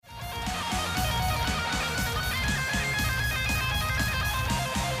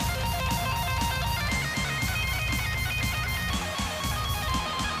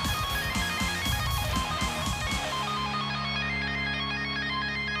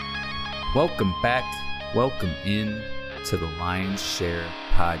Welcome back. Welcome in to the Lion's Share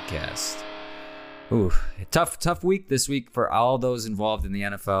podcast. Ooh, tough week this week for all those involved in the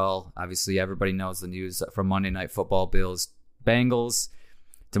NFL. Obviously, everybody knows the news from Monday Night Football. Bills, Bengals,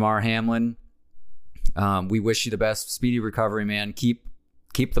 Damar, Hamlin. We wish you the best, speedy recovery, man. Keep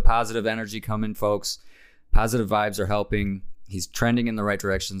the positive energy coming, folks. Positive vibes are helping. He's trending in the right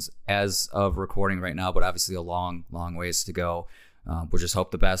directions as of recording right now, but obviously a long ways to go. We'll just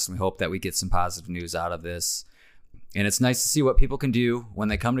hope the best, and we hope that we get some positive news out of this. And it's nice to see what people can do when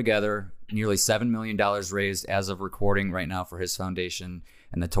they come together. Nearly $7 million raised as of recording right now for his foundation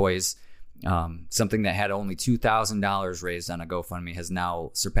and the toys. Something that had only $2,000 raised on a GoFundMe has now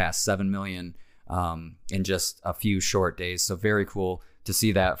surpassed $7 million in just a few short days. So very cool to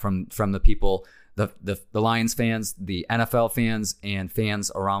see that from the people, the Lions fans, the NFL fans, and fans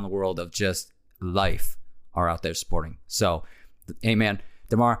around the world of just life are out there supporting. So, hey man,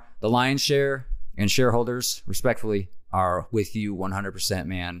 Damar, the Lion's Share and shareholders respectfully are with you 100%,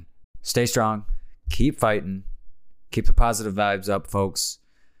 man. Stay strong, keep fighting, keep the positive vibes up, folks.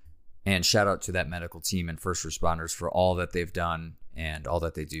 And shout out to that medical team and first responders for all that they've done and all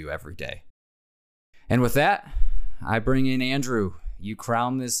that they do every day. And with that, I bring in Andrew. You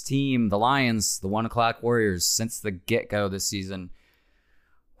crown this team, the Lions, the 1 o'clock Warriors, since the get-go this season.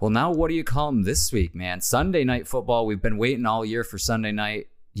 Well, now what do you call them this week, man? Sunday Night Football. We've been waiting all year for Sunday night.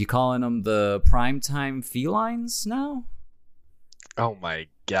 You calling them the Primetime Felines now? Oh my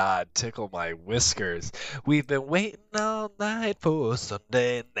God, tickle my whiskers. We've been waiting all night for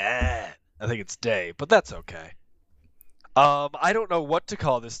Sunday night. I think it's day, but that's okay. I don't know what to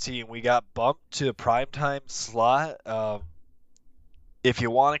call this team. We got bumped to the primetime slot. If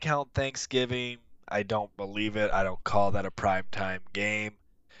you want to count Thanksgiving, I don't believe it. I don't call that a primetime game.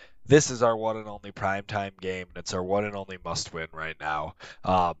 This is our one and only primetime game, and it's our one and only must-win right now.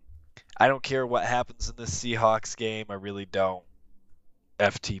 I don't care what happens in this Seahawks game. I really don't.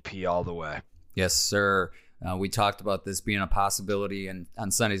 FTP all the way. Yes, sir. We talked about this being a possibility, and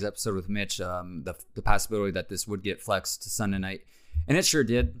on Sunday's episode with Mitch, the possibility that this would get flexed to Sunday night, and it sure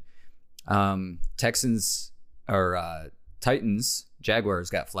did. Titans, Jaguars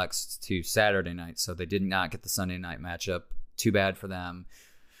got flexed to Saturday night, so they did not get the Sunday night matchup. Too bad for them.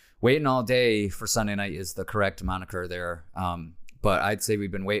 Waiting all day for Sunday night is the correct moniker there. But I'd say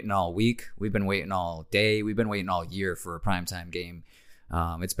we've been waiting all week. We've been waiting all day. We've been waiting all year for a primetime game.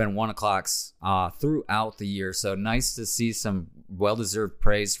 It's been 1 o'clocks throughout the year. So nice to see some well-deserved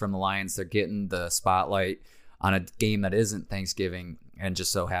praise from the Lions. They're getting the spotlight on a game that isn't Thanksgiving and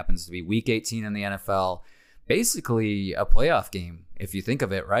just so happens to be Week 18 in the NFL. Basically a playoff game, if you think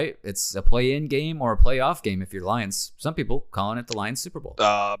of it, right? It's a play-in game or a playoff game if you're Lions. Some people calling it the Lions Super Bowl.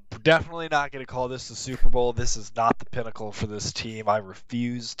 Definitely not going to call this the Super Bowl. This is not the pinnacle for this team. I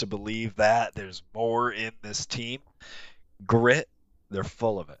refuse to believe that. There's more in this team. Grit, they're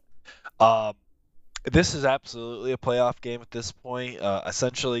full of it. This is absolutely a playoff game at this point.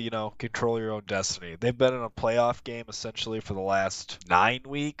 Essentially, control your own destiny. They've been in a playoff game essentially for the last 9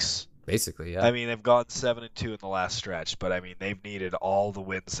 weeks. Basically, yeah. I mean, they've gone 7-2 in the last stretch, but I mean, they've needed all the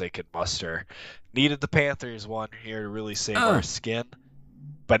wins they could muster. Needed the Panthers one here to really save our skin,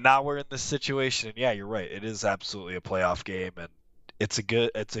 but now we're in this situation, and yeah, you're right. It is absolutely a playoff game, and it's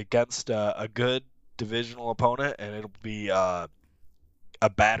against a good divisional opponent, and it'll be a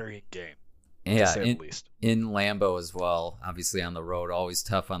battering game. Yeah, to say the least. In Lambeau as well. Obviously on the road, always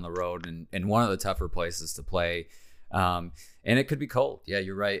tough on the road, and one of the tougher places to play. And it could be cold. Yeah,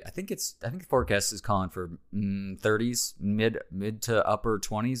 you're right. I think the forecast is calling for 30s, mid to upper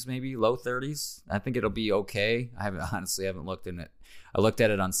 20s, maybe low 30s. I think it'll be okay. I haven't looked in it. I looked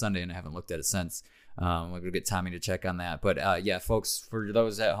at it on Sunday and I haven't looked at it since. We're gonna get Tommy to check on that. But yeah, folks, for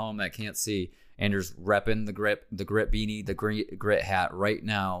those at home that can't see, Andrew's repping the grit beanie, the grit hat right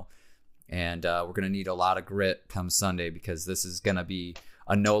now, and we're gonna need a lot of grit come Sunday because this is gonna be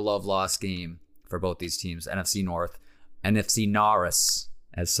a no love lost game for both these teams. NFC North, NFC Norris,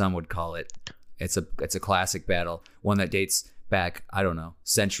 as some would call it. It's a classic battle, one that dates back, I don't know,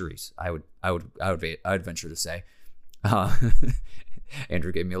 centuries. I would venture to say.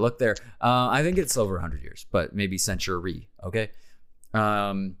 Andrew gave me a look there. I think it's over 100 years, but maybe century. Okay.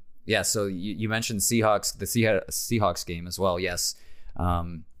 Yeah. So you mentioned Seahawks, the Seahawks game as well. Yes.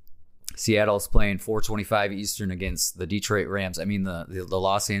 Seattle's playing 4:25 Eastern against the Detroit Rams. I mean the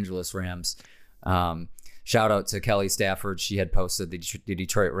Los Angeles Rams. Shout out to Kelly Stafford. She had posted the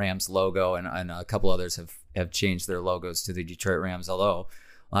Detroit Rams logo, and a couple others have changed their logos to the Detroit Rams, although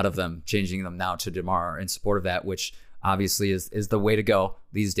a lot of them changing them now to Damar in support of that, which obviously is the way to go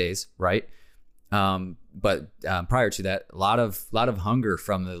these days, right? But prior to that, a lot of hunger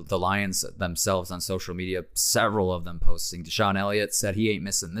from the Lions themselves on social media. Several of them posting. Deshaun Elliott said he ain't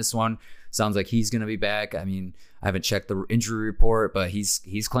missing this one. Sounds like he's going to be back. I mean, I haven't checked the injury report, but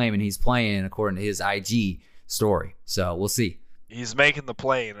he's claiming he's playing according to his IG story. So we'll see. He's making the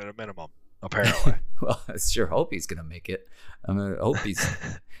plane at a minimum, apparently. Well, I sure hope he's going to make it. I hope he's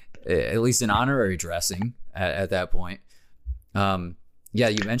at least an honorary dressing at that point. Yeah,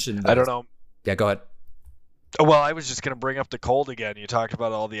 you mentioned. I don't know. Yeah, go ahead. Well, I was just going to bring up the cold again. You talked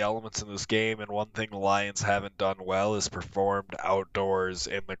about all the elements in this game, and one thing the Lions haven't done well is performed outdoors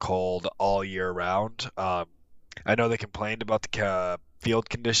in the cold all year round. I know they complained about the field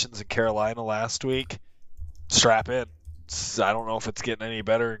conditions in Carolina last week. Strap in. I don't know if it's getting any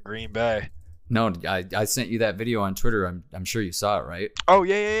better in Green Bay. No, I sent you that video on Twitter. I'm sure you saw it, right? Oh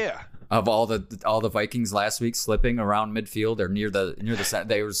yeah. Of all the Vikings last week slipping around midfield or near the center.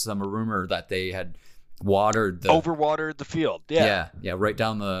 There was some rumor that they had overwatered the field. Yeah, right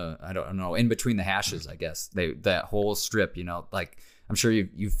down the, I don't know, in between the hashes, I guess. That whole strip, like I'm sure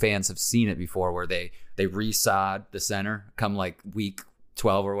you fans have seen it before, where they resod the center come like week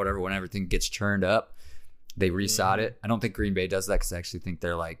 12 or whatever, when everything gets churned up, they resod it. I don't think Green Bay does that, because I actually think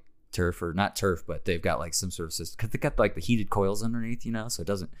they're like turf, or not turf, but they've got like some sort of system, because they got like the heated coils underneath, so it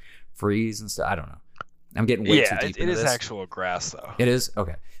doesn't freeze and stuff. I don't know. I'm getting way too deep into this. It is actual grass, though. It is?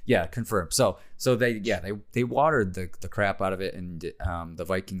 Okay. Yeah, confirmed. So they watered the crap out of it, and the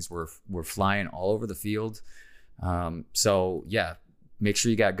Vikings were flying all over the field. So yeah, make sure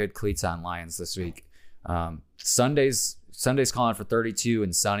you got good cleats on, Lions, this week. Sunday's calling for 32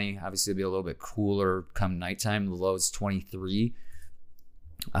 and sunny. Obviously, it'll be a little bit cooler come nighttime. The low is 23.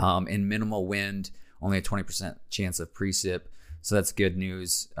 And minimal wind, only a 20% chance of precip. So that's good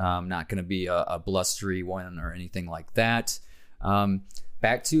news. Not going to be a blustery one or anything like that.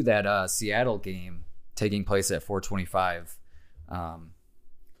 Back to that Seattle game taking place at 4:25.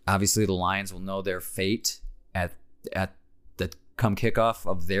 Obviously, the Lions will know their fate at the come kickoff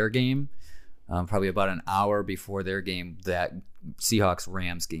of their game. Probably about an hour before their game, that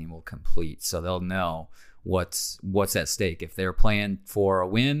Seahawks-Rams game will complete. So they'll know what's at stake. If they're playing for a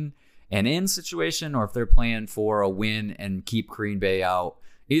win and in situation, or if they're playing for a win and keep Green Bay out.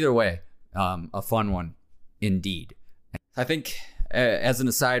 Either way, a fun one indeed. I think, as an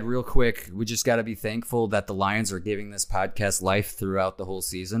aside real quick, we just got to be thankful that the Lions are giving this podcast life throughout the whole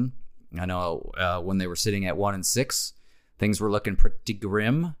season. I know when they were sitting at 1-6, things were looking pretty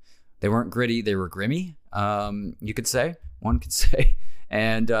grim. They weren't gritty, they were grimmy, you could say. One could say.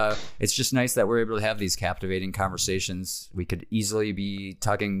 And it's just nice that we're able to have these captivating conversations. We could easily be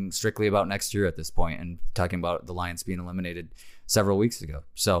talking strictly about next year at this point, and talking about the Lions being eliminated several weeks ago.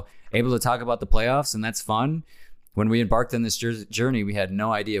 So able to talk about the playoffs, and that's fun. When we embarked on this journey, we had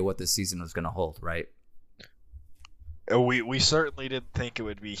no idea what this season was going to hold, right? We certainly didn't think it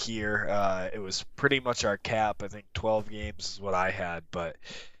would be here. It was pretty much our cap. I think 12 games is what I had, but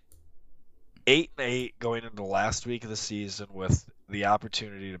 8-8 going into the last week of the season with the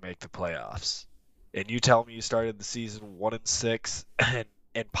opportunity to make the playoffs. And you tell me you started the season 1-6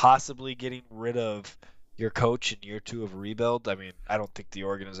 and possibly getting rid of your coach in year 2 of a rebuild. I mean, I don't think the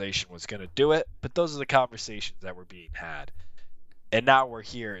organization was going to do it, but those are the conversations that were being had. And now we're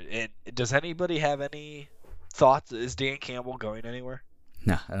here. And does anybody have any thoughts? Is Dan Campbell going anywhere?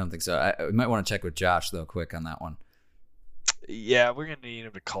 No, I don't think so. I might want to check with Josh, though, quick on that one. Yeah, we're going to need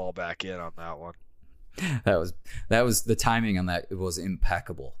him to call back in on that one. That was the timing on that. It was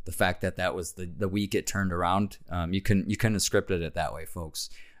impeccable. The fact that was the week it turned around. You couldn't have scripted it that way, folks.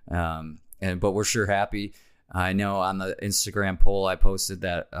 But we're sure happy. I know on the Instagram poll I posted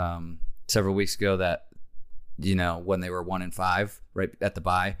that several weeks ago, that when they were 1-5 right at the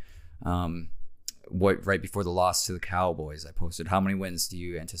bye, right before the loss to the Cowboys, I posted, how many wins do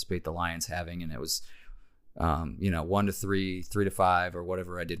you anticipate the Lions having? And it was 1-3, 3-5, or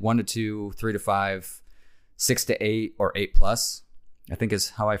whatever I did. 1-2, 3-5, 6-8, or 8+, I think is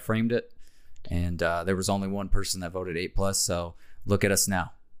how I framed it. And there was only one person that voted 8+. So look at us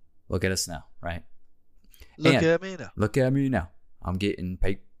now. Look at us now, right? Look at me now. Look at me now. I'm getting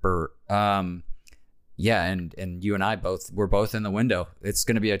paper. Yeah, and you and I we're both in the window. It's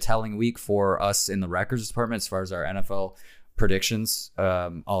going to be a telling week for us in the records department as far as our NFL predictions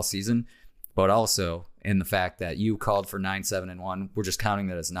all season, but also in the fact that you called for 9-7-1. We're just counting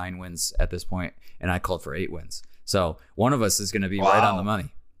that as 9 wins at this point, and I called for 8 wins. So one of us is going to be right on the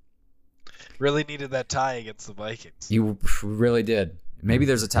money. Really needed that tie against the Vikings. You really did. Maybe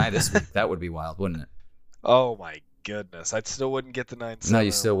there's a tie this week. That would be wild, wouldn't it? Oh my goodness! I still wouldn't get the 9-7. No,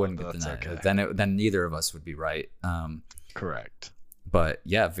 you still wouldn't get the 9. Okay. Then neither of us would be right. Correct. But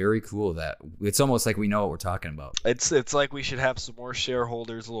yeah, very cool that it's almost like we know what we're talking about. It's like we should have some more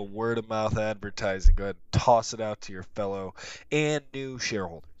shareholders, a little word of mouth advertising. Go ahead and toss it out to your fellow and new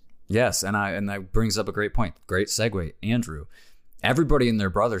shareholders. Yes, and that brings up a great point. Great segue, Andrew. Everybody and their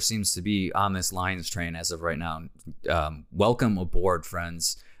brother seems to be on this Lions train as of right now. Welcome aboard,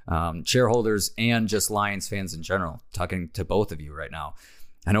 friends, shareholders, and just Lions fans in general. Talking to both of you right now.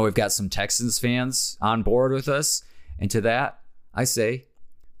 I know we've got some Texans fans on board with us, and to that, I say,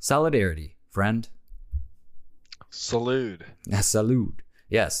 solidarity, friend. Salute. Salute.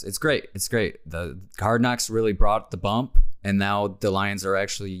 Yes, it's great. It's great. The Hard Knocks really brought the bump, and now the Lions are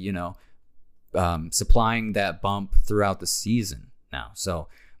actually, supplying that bump throughout the season now. So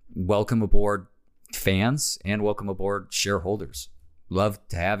welcome aboard, fans, and welcome aboard, shareholders. Love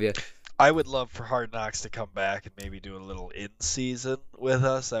to have you. I would love for Hard Knocks to come back and maybe do a little in-season with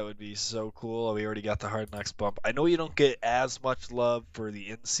us. That would be so cool. We already got the Hard Knocks bump. I know you don't get as much love for the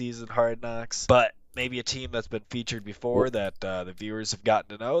in-season Hard Knocks, but maybe a team that's been featured before that the viewers have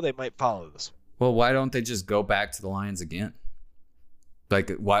gotten to know, they might follow this. Well, why don't they just go back to the Lions again?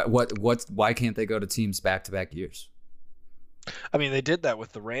 Like, why can't they go to teams back-to-back years? I mean, they did that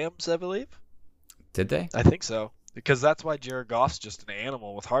with the Rams, I believe. Did they? I think so. Because that's why Jared Goff's just an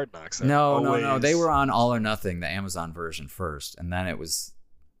animal with Hard Knocks. No. They were on All or Nothing, the Amazon version first, and then it was.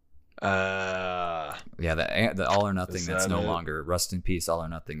 The All or Nothing that's no longer. Rest in peace, All or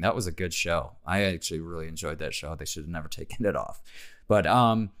Nothing. That was a good show. I actually really enjoyed that show. They should have never taken it off. But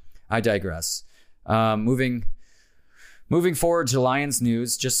I digress. Moving forward to Lions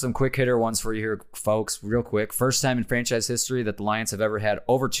news, just some quick hitter ones for you here, folks, real quick. First time in franchise history that the Lions have ever had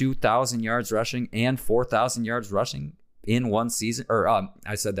over 2,000 yards rushing and 4,000 yards rushing in one season. Or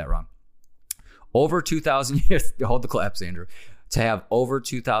I said that wrong. Over 2,000 yards. Hold the claps, Andrew. To have over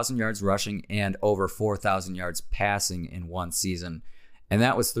 2,000 yards rushing and over 4,000 yards passing in one season. And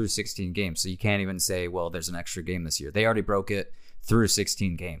that was through 16 games. So you can't even say, well, there's an extra game this year. They already broke it through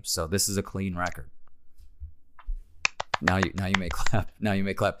 16 games. So this is a clean record. Now you may clap. Now you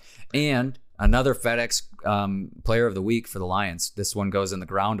may clap. And another FedEx player of the week for the Lions. This one goes in the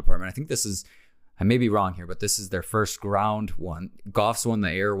ground department. I think this is, I may be wrong here, but this is their first ground one. Goff's won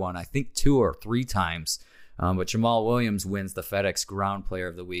the air one, I think 2 or 3 times. But Jamal Williams wins the FedEx ground player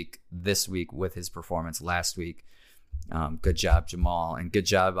of the week this week with his performance last week. Good job, Jamal. And good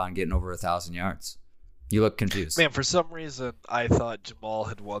job on getting over 1,000 yards. You look confused. Man, for some reason, I thought Jamal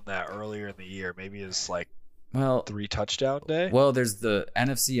had won that earlier in the year. Maybe it's like 3 touchdown day. Well, there's the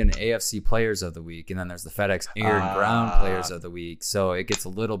NFC and AFC players of the week, and then there's the FedEx air and ground players of the week. So it gets a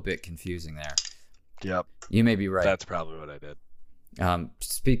little bit confusing there. Yep. You may be right. That's probably what I did.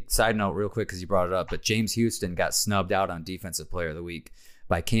 Side note real quick because you brought it up, but James Houston got snubbed out on defensive player of the week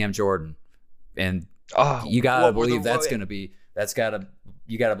by Cam Jordan. And you got to believe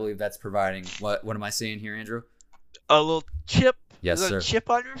you got to believe that's providing what am I saying here, Andrew? A little chip. Yes, sir. A chip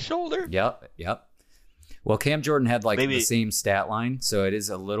on your shoulder. Yep. Well, Cam Jordan had the same stat line, so it is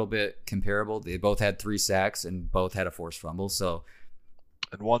a little bit comparable. They both had 3 sacks and both had a forced fumble. So,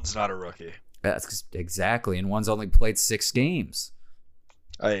 and one's not a rookie. That's exactly, and one's only played 6 games.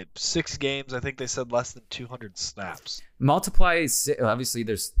 6 games. I think they said less than 200 snaps. Multiply. Obviously,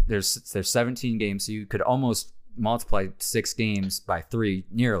 there's 17 games, so you could almost multiply 6 games by 3.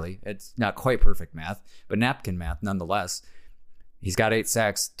 Nearly. It's not quite perfect math, but napkin math nonetheless. He's got 8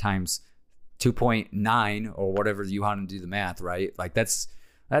 sacks times 2.9 or whatever you want to do the math, right? Like that's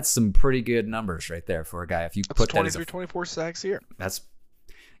some pretty good numbers right there for a guy. If you put 23, 24 sacks here.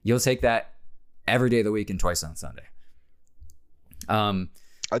 You'll take that every day of the week and twice on Sunday.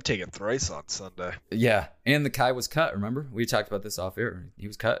 I'd take it thrice on Sunday. Yeah, and the guy was cut. Remember, we talked about this off air. He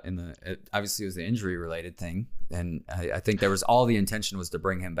was cut obviously it was the injury related thing, and I think there was all the intention was to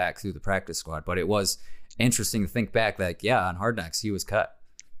bring him back through the practice squad. But it was interesting to think back, like on Hard Knocks he was cut.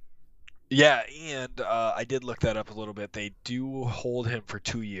 Yeah, and I did look that up a little bit. They do hold him for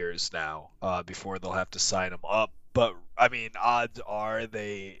 2 years now before they'll have to sign him up. But, I mean, odds are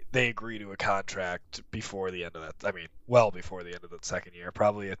they agree to a contract before the end of that. I mean, well before the end of the second year.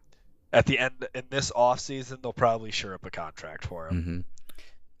 Probably at the end in this offseason, they'll probably sure up a contract for him. Mm-hmm.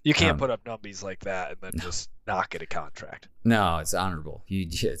 You can't put up numbies like that and then just not get a contract. No, it's honorable.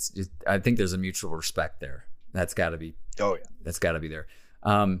 I think there's a mutual respect there. That's got to be. Oh, yeah. That's got to be there.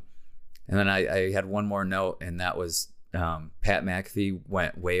 And then I had one more note, and that was Pat McAfee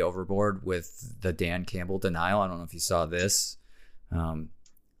went way overboard with the Dan Campbell denial. I don't know if you saw this.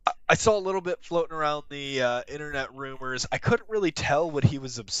 I saw a little bit floating around the internet rumors. I couldn't really tell what he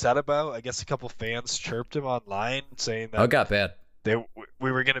was upset about. I guess a couple fans chirped him online saying that. Oh, it got bad.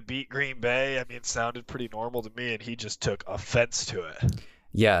 We were going to beat Green Bay. I mean, it sounded pretty normal to me, and he just took offense to it.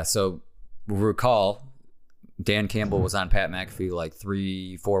 Yeah, so recall Dan Campbell was on Pat McAfee like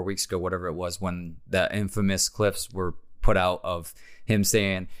 3-4 weeks ago, whatever it was, when the infamous clips were put out of him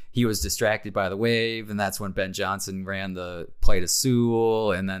saying he was distracted by the wave, and that's when Ben Johnson ran the play to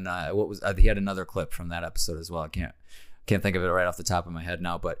Sewell, and then he had another clip from that episode as well. I can't think of it right off the top of my head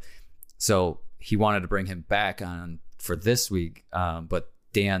now, but so he wanted to bring him back on for this week, but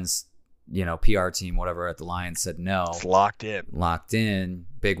Dan's PR team, whatever, at the Lions said no. It's locked in.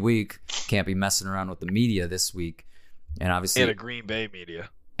 Big week. Can't be messing around with the media this week. And obviously, and a Green Bay media.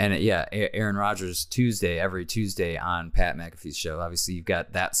 And Aaron Rodgers every Tuesday on Pat McAfee's show. Obviously, you've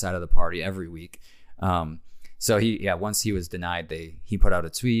got that side of the party every week. So once he was denied, he put out a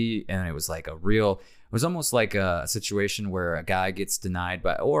tweet, and it was like it was almost like a situation where a guy gets denied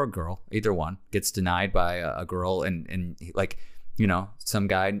or a girl, either one, gets denied by a girl, and like, some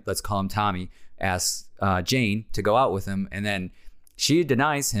guy, let's call him Tommy, asks Jane to go out with him, and then she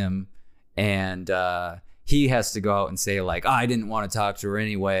denies him, and he has to go out and say like, I didn't want to talk to her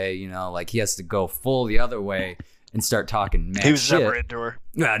anyway, like he has to go full the other way and start talking mad He was shit. never into her.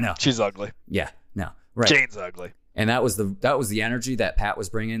 Yeah, no. She's ugly. Yeah, no. Right. Jane's ugly. And that was the energy that Pat was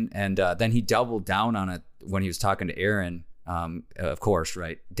bringing, and then he doubled down on it when he was talking to Aaron. Of course,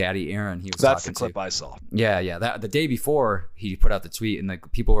 right, Daddy Aaron. He was That's talking the clip to. I saw. Yeah. That the day before he put out the tweet, and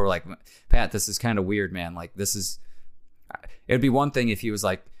like people were like, Pat, this is kind of weird, man. Like this is. It'd be one thing if he was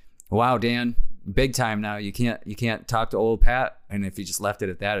like, wow, Dan, big time now. You can't talk to old Pat, and if he just left it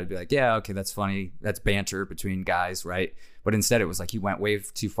at that, it'd be like, yeah, okay, that's funny. That's banter between guys, right? But instead, it was like he went way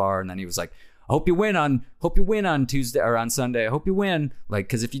too far, and then he was like, I hope you win on Tuesday or on Sunday. I hope you win, like,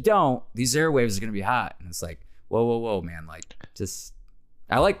 because if you don't, these airwaves are gonna be hot. And it's like, whoa, man, like, just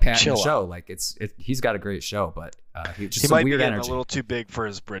I like Pat in the show. Like, he's got a great show, but he might weird be getting energy. a little too big for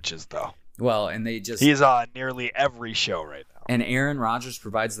his britches, though. Well, and he's on nearly every show right now. And Aaron Rodgers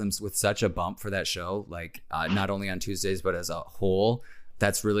provides them with such a bump for that show, like not only on Tuesdays but as a whole.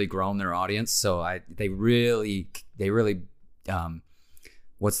 That's really grown their audience. So they really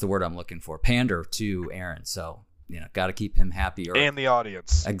what's the word I'm looking for? Pander to Aaron. So got to keep him happy. And the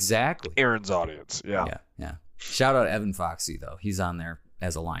audience. Exactly. Aaron's audience. Yeah. Shout out Evan Foxy though. He's on there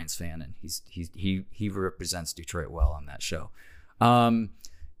as a Lions fan, and he represents Detroit well on that show.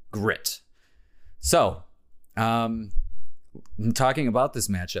 Grit. So, talking about this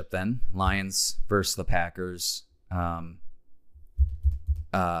matchup then, Lions versus the Packers. I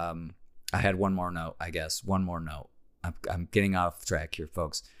had one more note. I'm getting off track here,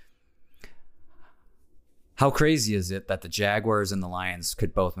 folks. How crazy is it that the Jaguars and the Lions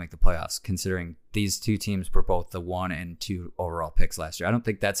could both make the playoffs, considering these two teams were both the 1 and 2 overall picks last year? I don't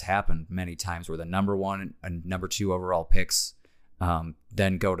think that's happened many times where the number 1 and number 2 overall picks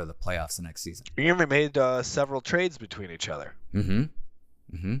then go to the playoffs the next season. We even made several trades between each other.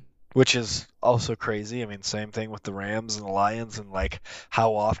 Mm-hmm. Which is also crazy. I mean, same thing with the Rams and the Lions, and like,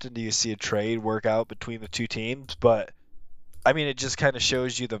 how often do you see a trade work out between the two teams? But I mean, it just kind of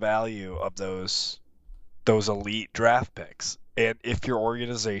shows you the value of those elite draft picks. And if your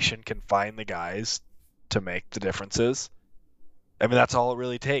organization can find the guys to make the differences, I mean, that's all it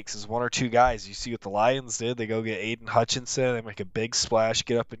really takes is 1 or 2 guys. You see what the Lions did. They go get Aiden Hutchinson. They make a big splash,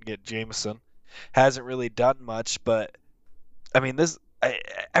 get up and get Jameson. Hasn't really done much, but I mean,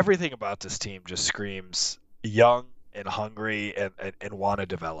 everything about this team just screams young and hungry and want to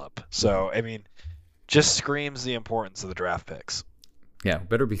develop. So, I mean, just screams the importance of the draft picks. Yeah,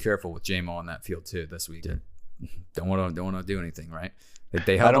 better be careful with J-Mo on that field too this week. Don't want to do anything, right?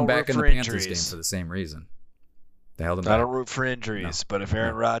 They held him back in the Panthers game for the same reason. They held him back. I don't root for injuries, but if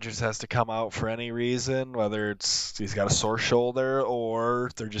Aaron Rodgers has to come out for any reason, whether it's he's got a sore shoulder or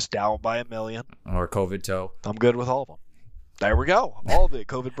they're just down by $1 million or COVID toe, I'm good with all of them. There we go, all of it.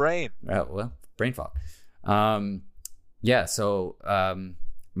 COVID brain. Well, brain fog. So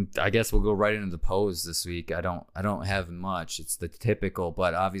I guess we'll go right into the pose this week. I don't have much. It's the typical,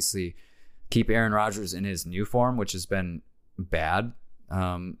 but obviously keep Aaron Rodgers in his new form, which has been bad.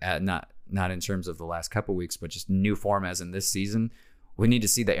 Not in terms of the last couple weeks, but just new form as in this season. We need to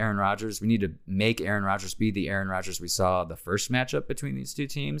see the Aaron Rodgers. We need to make Aaron Rodgers be the Aaron Rodgers we saw the first matchup between these two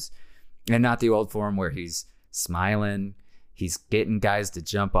teams, and not the old form where he's smiling, he's getting guys to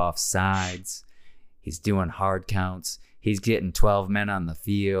jump off sides, he's doing hard counts, he's getting 12 men on the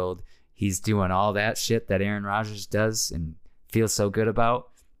field, he's doing all that shit that Aaron Rodgers does and feels so good about,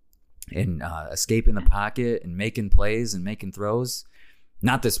 and escaping the pocket and making plays and making throws.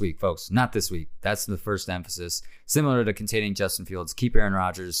 Not this week, folks. Not this week. That's the first emphasis. Similar to containing Justin Fields, keep Aaron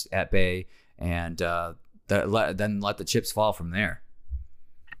Rodgers at bay and then let the chips fall from there.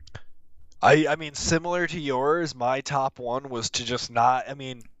 I mean, similar to yours, my top one was to just not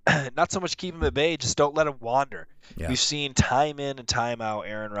so much keep him at bay, just don't let him wander. Yeah. We've seen time in and time out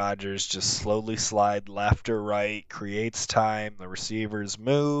Aaron Rodgers just slowly slide left or right, creates time, the receivers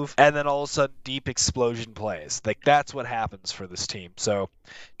move, and then all of a sudden deep explosion plays. Like, that's what happens for this team. So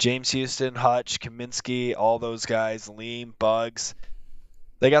James Houston, Hutch, Kaminsky, all those guys, Leem, Bugs,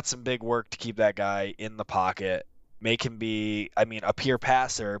 they got some big work to keep that guy in the pocket, make him be, a pure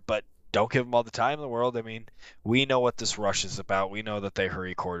passer, but don't give him all the time in the world. I mean, we know what this rush is about. We know that they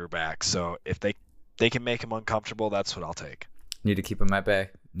hurry quarterbacks. So if they can make him uncomfortable, that's what I'll take. Need to keep him at bay.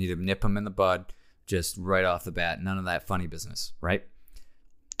 Need to nip him in the bud just right off the bat. None of that funny business, right?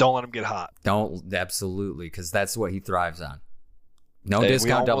 Don't let him get hot. Don't, absolutely, because that's what he thrives on. No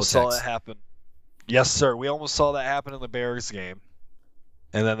discount double checks. We almost saw that happen. Yes, sir. We almost saw that happen in the Bears game.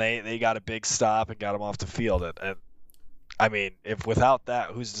 And then they got a big stop and got him off the field. And I mean, if without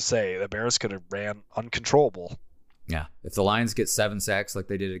that, who's to say the Bears could have ran uncontrollable? Yeah. If the Lions get 7 sacks like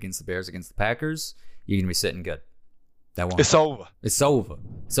they did against the Bears against the Packers, you're going to be sitting good. That won't. It's over. It's over.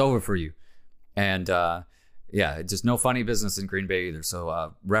 It's over for you. And, just no funny business in Green Bay either.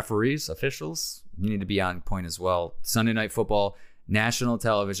 So referees, officials, you need to be on point as well. Sunday Night Football, national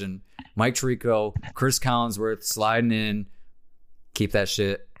television, Mike Tirico, Chris Collinsworth sliding in. Keep that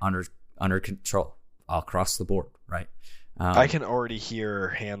shit under control across the board, right? I can already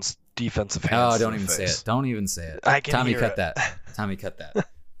hear defensive hands. Oh, don't even say it. Don't even say it. I can Tommy hear cut it. that. Tommy cut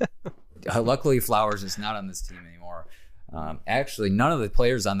that. Luckily, Flowers is not on this team anymore. Actually, none of the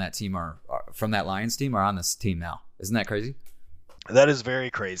players on that team are from that Lions team are on this team now. Isn't that crazy? That is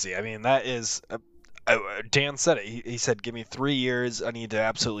very crazy. I mean, that is. Dan said it. He said, "Give me 3 years. I need to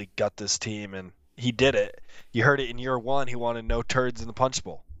absolutely gut this team," and he did it. You heard it in year 1. He wanted no turds in the punch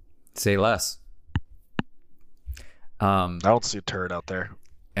bowl. Say less. I don't see a turd out there.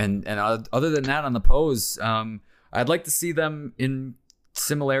 And other than that, on the pose, I'd like to see them in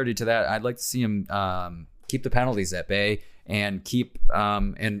similarity to that. I'd like to see them keep the penalties at bay and keep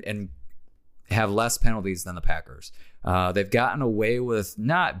and have less penalties than the Packers. They've gotten away with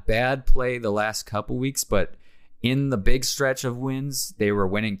not bad play the last couple weeks, but in the big stretch of wins, they were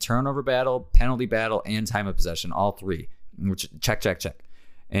winning turnover battle, penalty battle, and time of possession, all 3. Which check.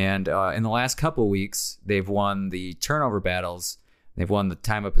 And in the last couple weeks, they've won the turnover battles. They've won the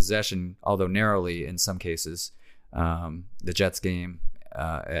time of possession, although narrowly in some cases. The Jets game,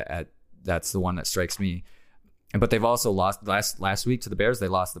 that's the one that strikes me. But they've also lost last week to the Bears. They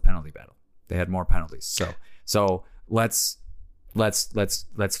lost the penalty battle. They had more penalties. So let's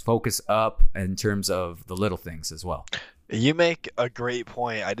focus up in terms of the little things as well. You make a great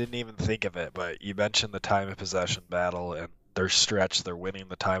point. I didn't even think of it, but you mentioned the time of possession battle and their stretch. They're winning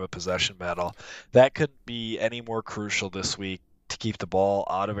the time of possession battle. That couldn't be any more crucial this week to keep the ball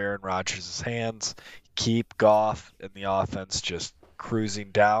out of Aaron Rodgers' hands, keep Goff and the offense just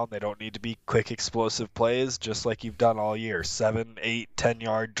cruising down. They don't need to be quick, explosive plays, just like you've done all year. 7, 8,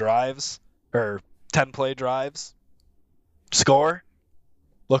 10-yard drives or 10-play drives. Score.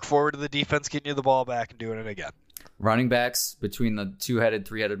 Look forward to the defense getting you the ball back and doing it again. Running backs between the 2-headed,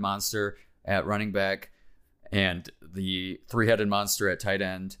 3-headed monster at running back and the 3-headed monster at tight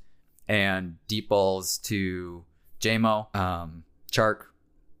end, and deep balls to J-Mo, Chark,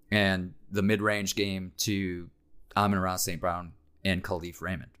 and the mid-range game to Amon-Ra St. Brown and Khalif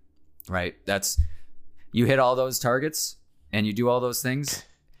Raymond, right? You hit all those targets and you do all those things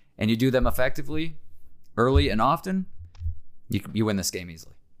and you do them effectively, early and often, you win this game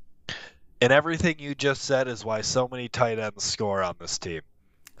easily. And everything you just said is why so many tight ends score on this team.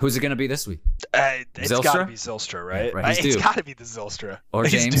 Who's it going to be this week? It's got to be Zylstra, right? Yeah, right. It's got to be the Zylstra. Or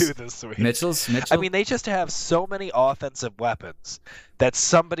He's James. due this week. Mitchell. I mean, they just have so many offensive weapons that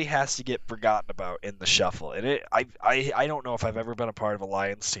somebody has to get forgotten about in the shuffle. And I don't know if I've ever been a part of a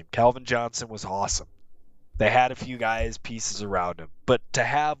Lions team. Calvin Johnson was awesome. They had a few pieces around him. But to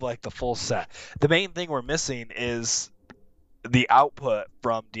have like the full set, the main thing we're missing is the output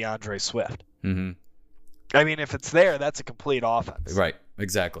from DeAndre Swift. Mm-hmm. I mean, if it's there, that's a complete offense. Right,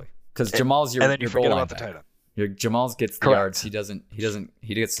 exactly. Because Jamal's your and then you goal forget line about the back. tight end. Jamal's gets the Correct. yards. He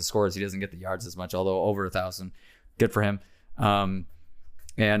gets the scores. He doesn't get the yards as much, although over 1,000. Good for him. And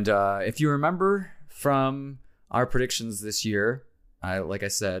if you remember from our predictions this year, I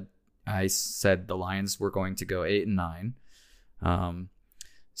said the Lions were going to go 8-9.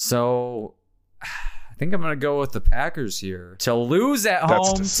 So I think I'm going to go with the Packers here to lose at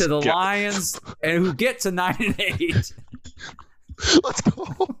home to the Lions and who get to 9-8. Let's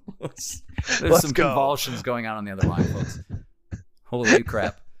go. There's some convulsions going on the other line, folks. Holy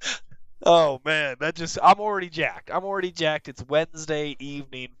crap. Oh man, I'm already jacked. It's Wednesday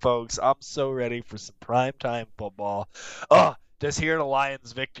evening, folks. I'm so ready for some primetime football. Just hearing a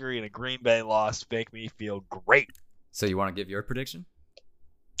Lions victory and a Green Bay loss make me feel great. So you want to give your prediction?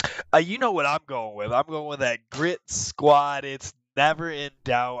 You know what I'm going with. I'm going with that grit squad. It's never in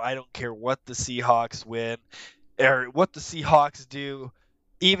doubt. I don't care what the Seahawks win or what the Seahawks do.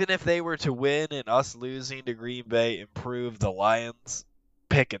 Even if they were to win and us losing to Green Bay improve the Lions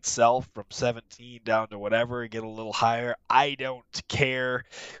pick itself from 17 down to whatever and get a little higher, I don't care.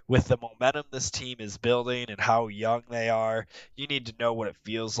 With the momentum this team is building and how young they are, you need to know what it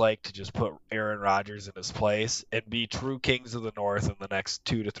feels like to just put Aaron Rodgers in his place and be true kings of the North in the next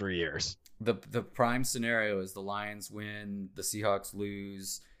 2 to 3 years. The prime scenario is the Lions win, the Seahawks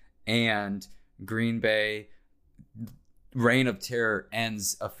lose, and Green Bay reign of terror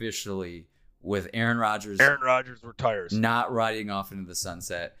ends officially with Aaron Rodgers retires, not riding off into the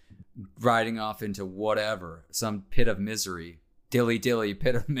sunset, riding off into whatever, some pit of misery, dilly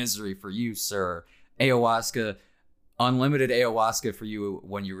pit of misery for you, sir. Ayahuasca, unlimited ayahuasca for you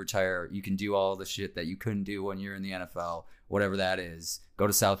when you retire. You can do all the shit that you couldn't do when you're in the NFL, whatever that is. Go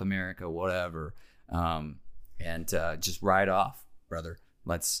to South America, whatever, and just ride off, brother.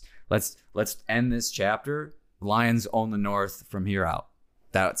 Let's end this chapter. Lions own the North from here out.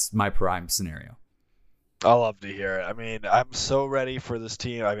 That's my prime scenario. I love to hear it. I mean, I'm so ready for this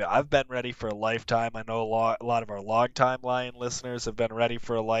team. I mean, I've been ready for a lifetime. I know a lot of our longtime Lion listeners have been ready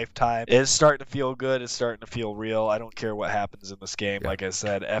for a lifetime. It's starting to feel good. It's starting to feel real. I don't care what happens in this game. Yeah. Like I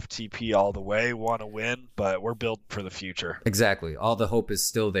said, FTP all the way, want to win, but we're building for the future. Exactly. All the hope is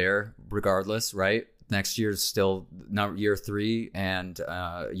still there regardless, right? Next year's still year 3 and,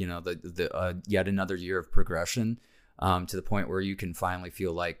 yet another year of progression. To the point where you can finally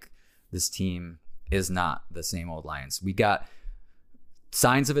feel like this team is not the same old Lions. We got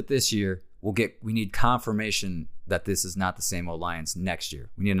signs of it this year. We need confirmation that this is not the same old Lions next year.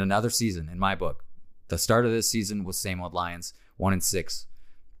 We need another season in my book. The start of this season was same old Lions, 1-6.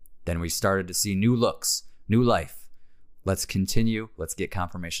 Then we started to see new looks, new life. Let's continue. Let's get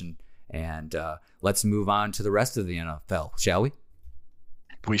confirmation. And let's move on to the rest of the NFL, shall we?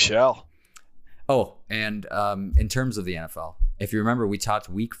 We shall. Oh, and in terms of the NFL, if you remember, we talked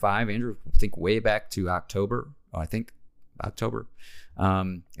week 5, Andrew, I think way back to October.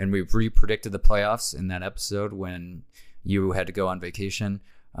 And we re-predicted the playoffs in that episode when you had to go on vacation,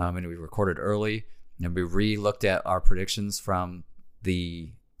 and we recorded early. And we re-looked at our predictions from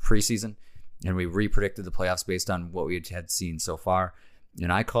the preseason, and we re-predicted the playoffs based on what we had seen so far.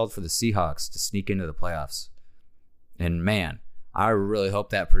 And I called for the Seahawks to sneak into the playoffs. And man, I really hope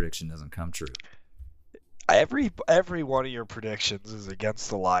that prediction doesn't come true. Every one of your predictions is against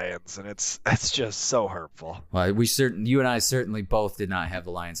the Lions, and it's just so hurtful. Well, you and I certainly both did not have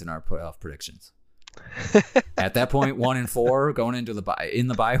the Lions in our playoff predictions. At that point, 1-4 going into the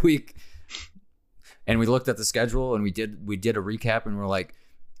bye week, and we looked at the schedule and we did a recap, and we're like,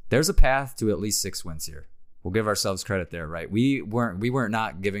 there's a path to at least 6 wins here. We'll give ourselves credit there, right? We weren't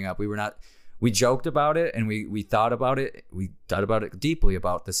not giving up. We joked about it, and we thought about it. We thought about it deeply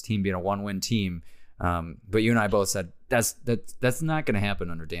about this team being a 1-win team. But you and I both said that's not going to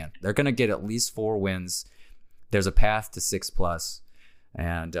happen under Dan. They're going to get at least 4 wins. There's a path to 6+,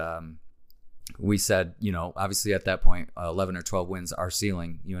 and we said, obviously at that point, 11 or 12 wins, our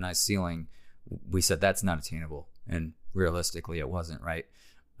ceiling, you and I's ceiling. We said that's not attainable, and realistically, it wasn't, right?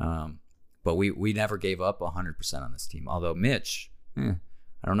 But we never gave up 100% on this team. Although Mitch, I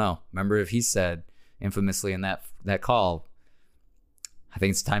don't know. Remember if he said infamously in that call, I think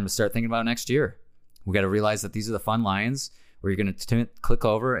it's time to start thinking about next year. We got to realize that these are the fun Lions where you're going to click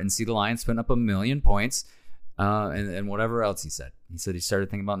over and see the Lions putting up 1 million points and whatever else he said. He said he started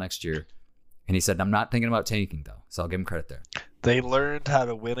thinking about next year. And he said, I'm not thinking about tanking, though. So I'll give him credit there. They learned how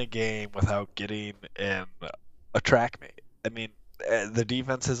to win a game without getting in a track meet. I mean, the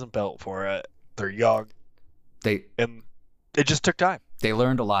defense isn't built for it. They're young. And it just took time. They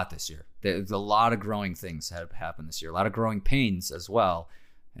learned a lot this year. There's a lot of growing things have happened this year. A lot of growing pains as well.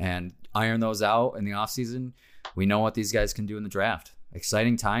 And iron those out in the offseason. We know what these guys can do in the draft.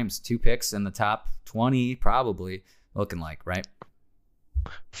 Exciting times. 2 picks in the top 20 probably looking like, right?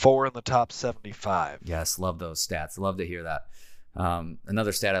 4 in the top 75. Yes, love those stats. Love to hear that.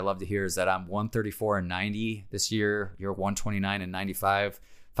 Another stat I love to hear is that I'm 134-90 this year. You're 129-95.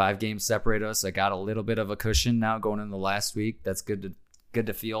 5 games separate us. I got a little bit of a cushion now going into the last week. That's good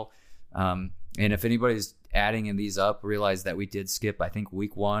to feel. And if anybody's adding in these up, realize that we did skip, I think,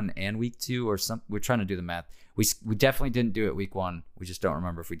 week 1 and week 2 or something. We're trying to do the math. We definitely didn't do it week 1. We just don't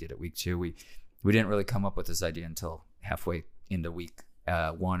remember if we did it week 2. We didn't really come up with this idea until halfway into week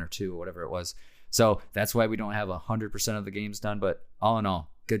 1 or 2 or whatever it was. So that's why we don't have 100% of the games done. But all in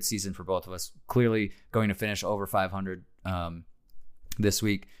all, good season for both of us. Clearly going to finish over 500 this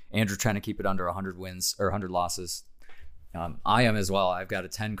week. Andrew trying to keep it under 100 wins or 100 losses. I am as well. I've got a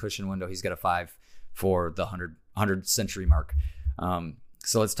 10 cushion window. He's got a 5 for the 100 century mark.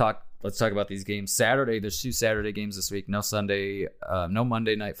 So let's talk about these games. Saturday, there's 2 Saturday games this week. No Sunday, no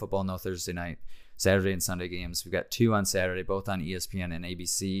Monday night football, no Thursday night. Saturday and Sunday games. We've got 2 on Saturday, both on ESPN and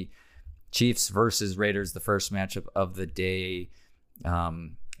ABC. Chiefs versus Raiders, the first matchup of the day.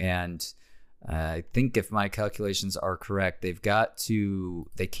 And I think if my calculations are correct, they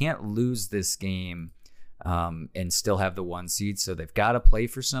can't lose this game and still have the 1 seed. So they've got to play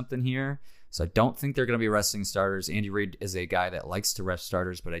for something here. So I don't think they're going to be resting starters. Andy Reid is a guy that likes to rest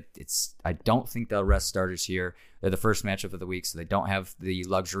starters, but I don't think they'll rest starters here. They're the first matchup of the week, so they don't have the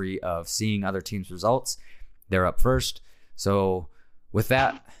luxury of seeing other teams' results. They're up first. So with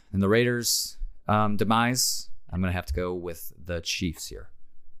that and the Raiders' demise, I'm going to have to go with the Chiefs here.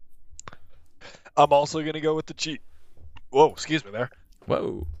 I'm also going to go with the Chiefs. Whoa, excuse me there.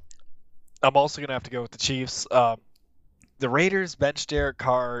 Whoa. I'm also going to have to go with the Chiefs. The Raiders bench Derek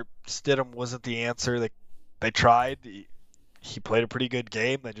Carr. Stidham wasn't the answer. They tried. He played a pretty good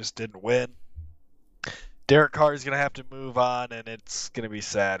game. They just didn't win. Derek Carr is going to have to move on, and it's going to be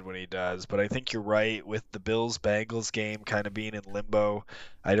sad when he does. But I think you're right with the Bills-Bengals game kind of being in limbo.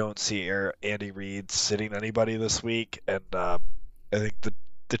 I don't see Andy Reid sitting anybody this week, and I think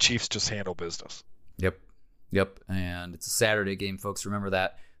the Chiefs just handle business. Yep. And it's a Saturday game, folks. Remember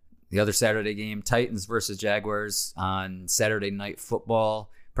that. The other Saturday game, Titans versus Jaguars on Saturday Night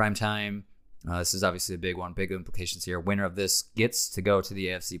Football, Primetime. This is obviously a big one, big implications here. Winner of this gets to go to the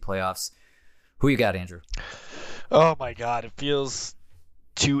AFC playoffs. Who you got, Andrew? Oh, my God. It feels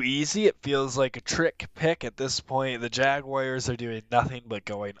too easy. It feels like a trick pick at this point. The Jaguars are doing nothing but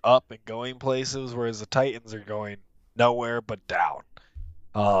going up and going places, whereas the Titans are going nowhere but down.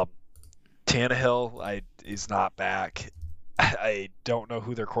 Tannehill is not back. I don't know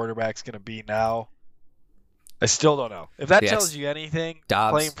who their quarterback's going to be now. I still don't know. If that tells you anything,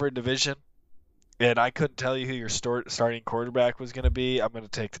 Dobbs. Playing for a division, and I couldn't tell you who your starting quarterback was going to be, I'm going to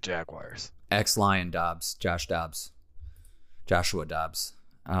take the Jaguars. Ex-Lion Dobbs, Joshua Dobbs.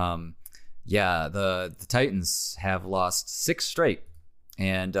 The Titans have lost 6 straight,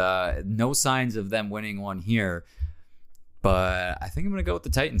 and no signs of them winning one here. But I think I'm going to go with the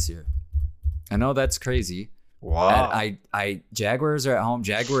Titans here. I know that's crazy. Wow. And Jaguars are at home.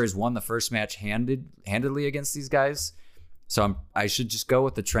 Jaguars won the first match handedly against these guys. So I should just go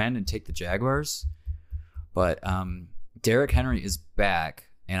with the trend and take the Jaguars. But Derrick Henry is back.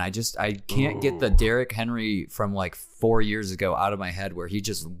 And I can't get the Derrick Henry from like 4 years ago out of my head where he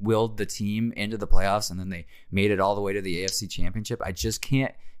just willed the team into the playoffs and then they made it all the way to the AFC Championship. I just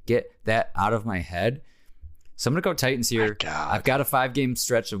can't get that out of my head. So I'm going to go Titans here. I've got a 5-game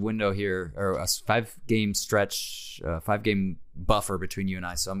stretch of window here, or a 5-game stretch, 5-game buffer between you and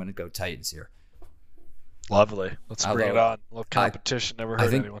I. So I'm going to go Titans here. Lovely. Let's bring it on. A little competition never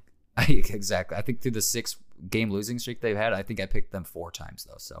hurt anyone. Exactly. I think through the 6-game losing streak they've had, I think I picked them 4 times,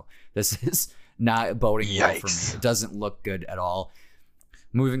 though. So this is not boding well for me. It doesn't look good at all.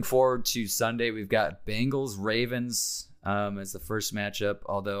 Moving forward to Sunday, we've got Bengals-Ravens as the first matchup,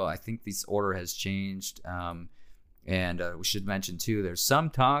 although I think this order has changed. And we should mention, too, there's some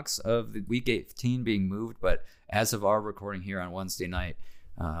talks of the Week 18 being moved, but as of our recording here on Wednesday night,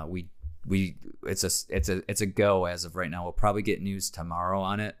 it's a go as of right now. We'll probably get news tomorrow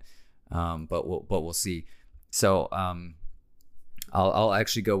on it, but we'll see. So I'll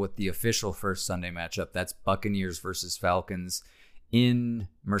actually go with the official first Sunday matchup. That's Buccaneers versus Falcons in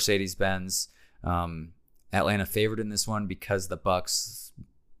Mercedes-Benz. Atlanta favored in this one because the Bucs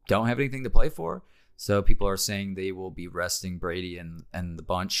don't have anything to play for. So people are saying they will be resting Brady and the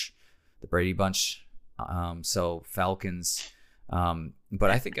Brady bunch. So Falcons.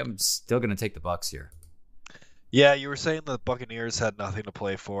 But I think I'm still going to take the Bucs here. Yeah, you were saying the Buccaneers had nothing to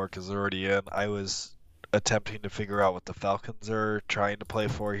play for because they're already in. I was attempting to figure out what the Falcons are trying to play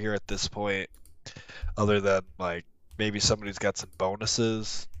for here at this point, other than like maybe somebody's got some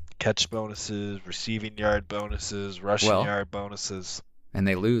bonuses. Catch bonuses, receiving yard bonuses, rushing yard bonuses. And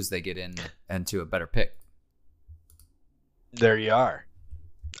they lose, they get into a better pick. There you are.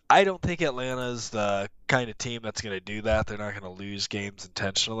 I don't think Atlanta's the kind of team that's going to do that. They're not going to lose games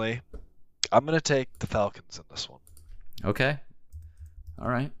intentionally. I'm going to take the Falcons in this one. Okay. All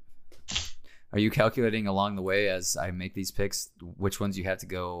right. Are you calculating along the way as I make these picks which ones you have to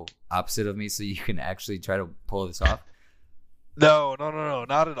go opposite of me so you can actually try to pull this off? No,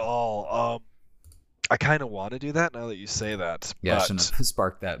 not at all. I kind of want to do that now that you say that. Yeah, I but shouldn't have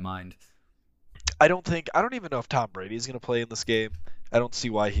sparked that mind. I don't even know if Tom Brady's going to play in this game. I don't see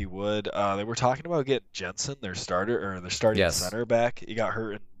why he would. They were talking about getting Jensen, their starting center back. He got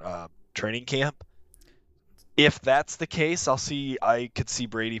hurt in training camp. If that's the case, I could see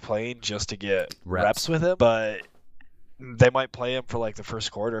Brady playing just to get reps with him, but they might play him for like the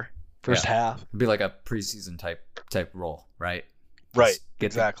first half. It'd be like a preseason type role, right? Right.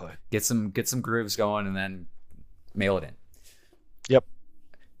 Exactly. Get some grooves going and then mail it in. Yep.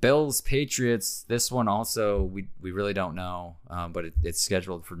 Bills, Patriots. This one also we really don't know, but it's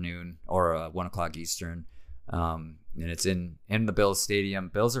scheduled for noon or 1:00 Eastern, and it's in the Bills Stadium.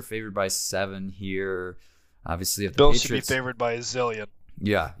 Bills are favored by 7 here. Obviously, if the Bills Patriots should be favored by a zillion.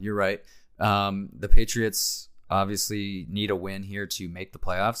 Yeah, you're right. The Patriots obviously need a win here to make the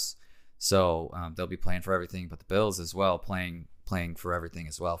playoffs, so they'll be playing for everything. But the Bills as well playing for everything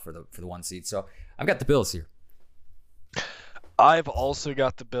as well for the 1 seed. So I've got the Bills here. I've also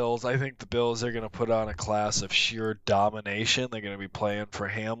got the Bills. I think the Bills are going to put on a class of sheer domination. They're going to be playing for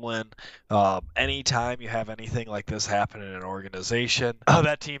Hamlin. Anytime you have anything like this happen in an organization,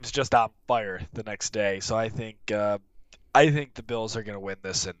 that team's just on fire the next day. So I think the Bills are going to win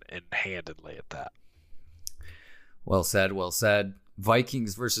this and handedly at that. Well said. Well said.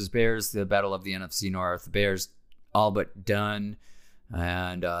 Vikings versus Bears, the battle of the NFC North. The Bears all but done,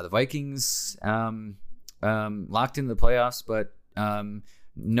 and the Vikings locked into the playoffs, but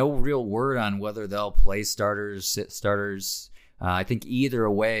no real word on whether they'll play starters, sit starters. I think either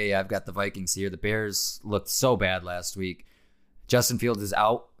way, I've got the Vikings here. The Bears looked so bad last week. Justin Fields is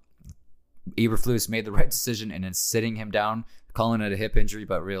out. Eberflus made the right decision and is sitting him down, calling it a hip injury,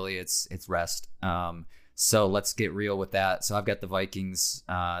 but really it's rest. So let's get real with that. So I've got the Vikings.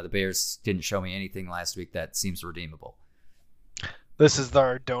 The Bears didn't show me anything last week that seems redeemable. This is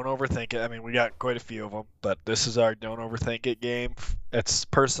our don't overthink it. I mean, we got quite a few of them, but this is our don't overthink it game. It's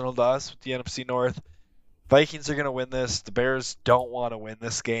personal to us with the NFC North. Vikings are going to win this. The Bears don't want to win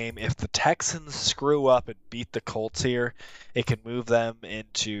this game. If the Texans screw up and beat the Colts here, it can move them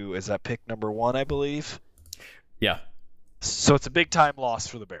into, is that pick number 1, I believe? Yeah. So it's a big time loss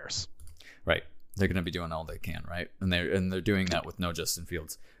for the Bears. Right. They're going to be doing all they can, right? And they're doing that with no Justin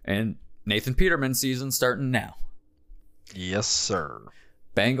Fields. And Nathan Peterman season starting now. Yes, sir.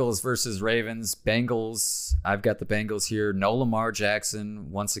 Bengals versus Ravens. Bengals, I've got the Bengals here. No Lamar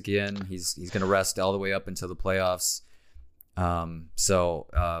Jackson once again. He's going to rest all the way up until the playoffs. So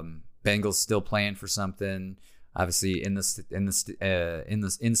Bengals still playing for something. Obviously in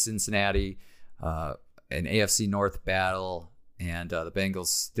Cincinnati, an AFC North battle, and the Bengals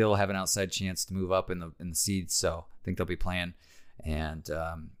still have an outside chance to move up in the seeds. So I think they'll be playing, and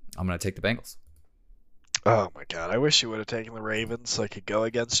I'm going to take the Bengals. Oh my God! I wish you would have taken the Ravens so I could go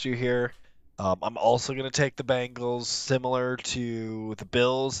against you here. I'm also going to take the Bengals. Similar to the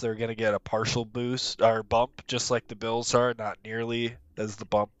Bills, they're going to get a partial boost or bump, just like the Bills are. Not nearly as the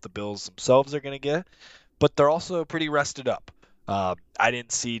bump the Bills themselves are going to get, but they're also pretty rested up. I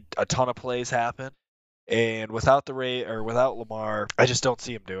didn't see a ton of plays happen, and without Lamar, I just don't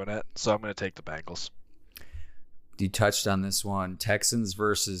see him doing it. So I'm going to take the Bengals. You touched on this one: Texans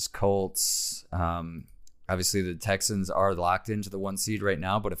versus Colts. Obviously, the Texans are locked into the 1 seed right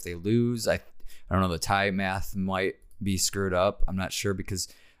now, but if they lose, I don't know, the tie math might be screwed up. I'm not sure because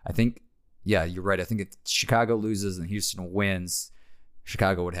I think, yeah, you're right. I think if Chicago loses and Houston wins,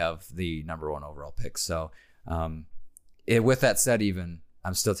 Chicago would have the number 1 overall pick. So with that said, even,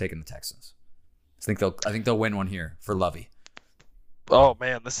 I'm still taking the Texans. I think they'll win one here for Lovey. Oh,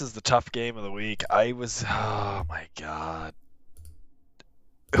 man, this is the tough game of the week. Oh, my God.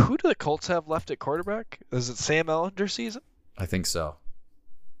 Who do the Colts have left at quarterback? Is it Sam Ehlinger season? I think so.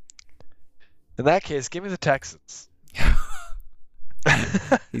 In that case, give me the Texans.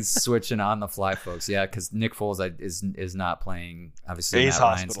 He's switching on the fly, folks. Yeah, because Nick Foles is not playing. Obviously, he's Matt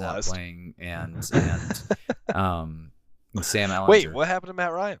Ryan's not hospitalized. playing, and Sam Ehlinger. Wait, what happened to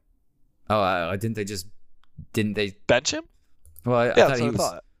Matt Ryan? Oh, didn't they bench him? Well, I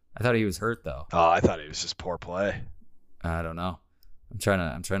thought he was hurt though. Oh, I thought he was just poor play. I don't know. I'm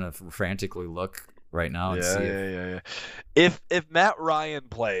trying to frantically look right now and see. Yeah. If Matt Ryan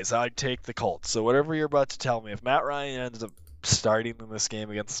plays, I'd take the Colts. So whatever you're about to tell me, if Matt Ryan ends up starting in this game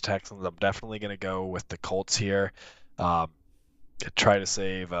against the Texans, I'm definitely going to go with the Colts here. Try to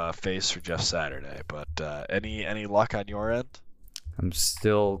save face for Jeff Saturday. But any luck on your end? I'm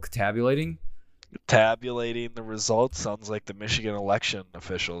still tabulating the results. Sounds like the Michigan election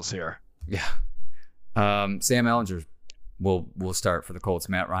officials here. Yeah. Sam Ehlinger will start for the Colts.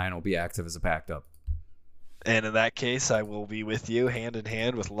 Matt Ryan will be active as a backup. And in that case, I will be with you hand in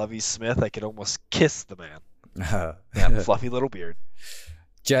hand with Lovie Smith. I could almost kiss the man. Yeah, fluffy little beard.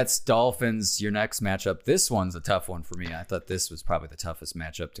 Jets, Dolphins, your next matchup. This one's a tough one for me. I thought this was probably the toughest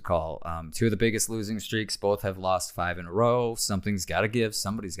matchup to call. Two of the biggest losing streaks. Both have lost 5 in a row. Something's got to give.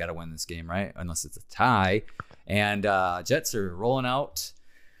 Somebody's got to win this game, right? Unless it's a tie. And Jets are rolling out.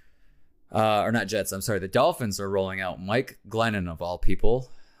 Or not Jets, I'm sorry. The Dolphins are rolling out Mike Glennon, of all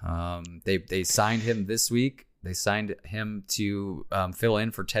people. They signed him this week. They signed him to fill in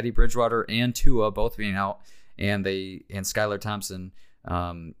for Teddy Bridgewater and Tua, both being out. And Skylar Thompson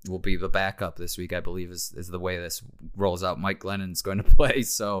will be the backup this week, I believe, is the way this rolls out. Mike Glennon's going to play,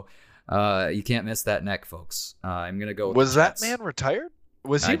 so you can't miss that neck, folks. I'm going to go with Was the that Jets. man retired?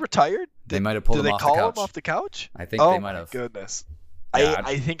 Was he retired? They might have pulled him off the couch. Did they call him off the couch? I think they might have. Oh, my goodness. Yeah,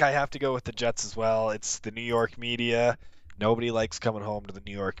 I think I have to go with the Jets as well. It's the New York media. Nobody likes coming home to the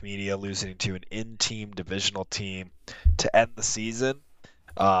New York media, losing to an in-team divisional team to end the season.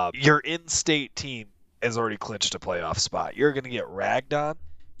 Your in-state team has already clinched a playoff spot. You're going to get ragged on.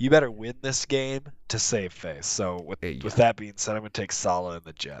 You better win this game to save face. So with that being said, I'm going to take Saleh and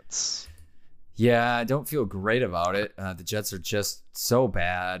the Jets. Yeah, I don't feel great about it. The Jets are just so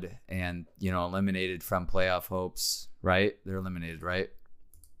bad and, eliminated from playoff hopes, right? They're eliminated, right?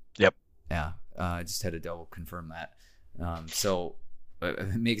 Yep. Yeah, I just had to double confirm that. So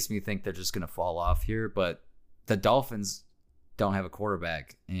it makes me think they're just going to fall off here. But the Dolphins don't have a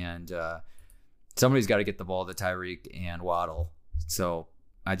quarterback, and somebody's got to get the ball to Tyreek and Waddle. So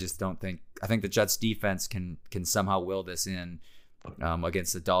I just don't think – I think the Jets' defense can somehow will this in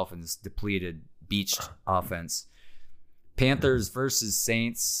against the Dolphins' depleted, beached offense. Panthers versus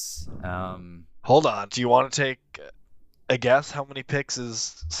Saints. Hold on. Do you want to take a guess? How many picks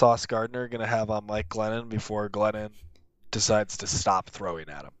is Sauce Gardner going to have on Mike Glennon before Glennon decides to stop throwing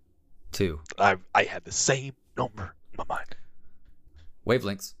at him? 2. I had the same number in my mind.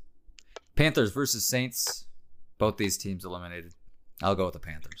 Wavelengths. Panthers versus Saints. Both these teams eliminated. I'll go with the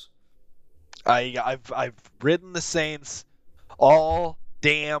Panthers. I've ridden the Saints all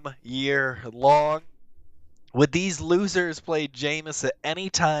damn year long. Would these losers play Jameis at any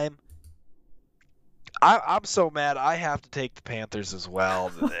time? I'm so mad I have to take the Panthers as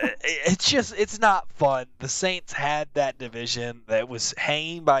well. It's not fun. The Saints had that division that was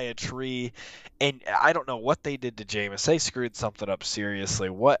hanging by a tree, and I don't know what they did to Jameis. They screwed something up seriously.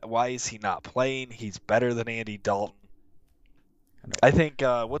 Why is he not playing? He's better than Andy Dalton. I think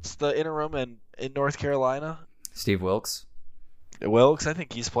what's the interim in North Carolina? Steve Wilkes. Wilkes, I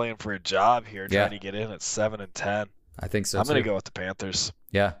think he's playing for a job here, trying to get in at 7-10. I think so. I'm going to go with the Panthers.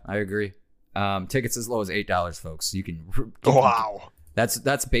 Yeah, I agree. Tickets as low as $8, folks. You can. Wow.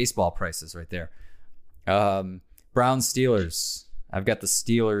 That's baseball prices right there. Browns Steelers. I've got the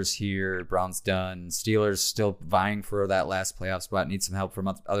Steelers here. Browns done. Steelers still vying for that last playoff spot. Need some help from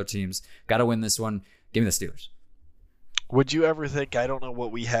other teams. Got to win this one. Give me the Steelers. Would you ever think, I don't know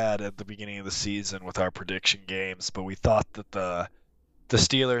what we had at the beginning of the season with our prediction games, but we thought that the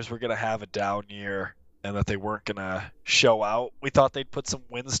Steelers were going to have a down year and that they weren't going to show out. We thought they'd put some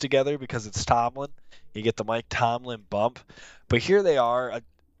wins together because it's Tomlin. You get the Mike Tomlin bump. But here they are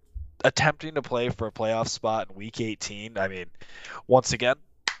attempting to play for a playoff spot in Week 18. I mean, once again,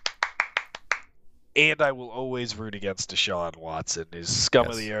 and I will always root against Deshaun Watson. He's scum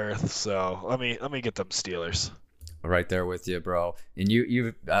of the earth. So let me get them Steelers. Right there with you, bro. And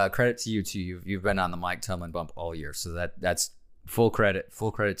you credit to you too. You've been on the Mike Tomlin bump all year, so that's full credit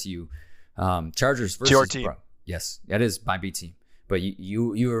to you. Chargers versus your team. Yes, that is my B team. But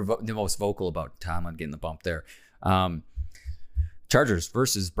you were the most vocal about Tomlin getting the bump there. Chargers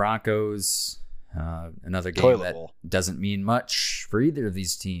versus Broncos. Another game that doesn't mean much for either of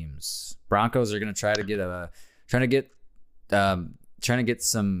these teams. Broncos are going to try to get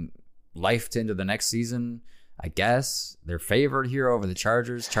some life into the next season. I guess they're favored here over the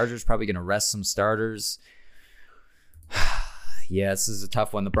Chargers. Chargers probably going to rest some starters. Yeah, this is a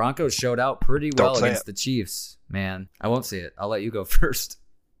tough one. The Broncos showed out pretty well against the Chiefs, man. I won't say it. I'll let you go first.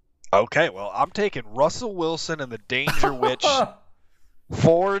 Okay, well, I'm taking Russell Wilson and the Danger Witch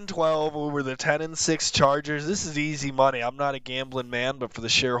 4-12 over the 10-6 Chargers. This is easy money. I'm not a gambling man, but for the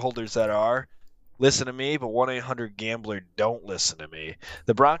shareholders that are, listen to me, but 1-800-GAMBLER, don't listen to me.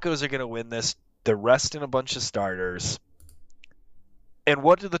 The Broncos are going to win this. They're resting a bunch of starters. And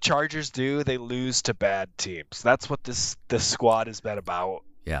what do the Chargers do? They lose to bad teams. That's what this squad has been about.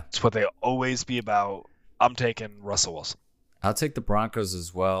 Yeah. It's what they always be about. I'm taking Russell Wilson. I'll take the Broncos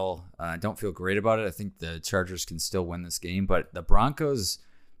as well. I don't feel great about it. I think the Chargers can still win this game, but the Broncos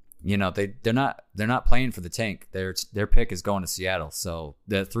they're not playing for the tank. Their pick is going to Seattle. So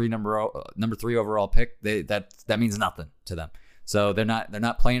the number 3 overall pick, that means nothing to them. So they're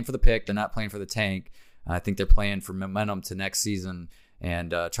not playing for the pick. They're not playing for the tank. I think they're playing for momentum to next season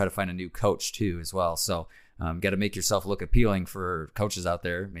and try to find a new coach too as well. So got to make yourself look appealing for coaches out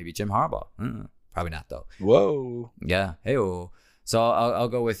there. Maybe Jim Harbaugh. Probably not though. Whoa. Yeah. Hey-oh. So I'll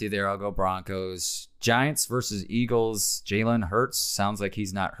go with you there. I'll go Broncos. Giants versus Eagles. Jalen Hurts sounds like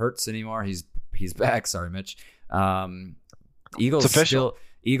he's not Hurts anymore. He's back. Sorry, Mitch. Eagles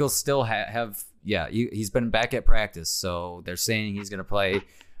still have. Yeah, he's been back at practice, so they're saying he's going to play.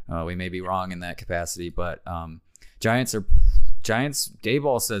 We may be wrong in that capacity, but Giants.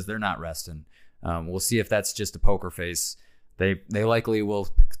 Dayball says they're not resting. We'll see if that's just a poker face. They likely will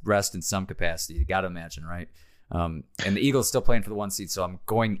rest in some capacity. You got to imagine, right? And the Eagles still playing for the 1 seed, so I'm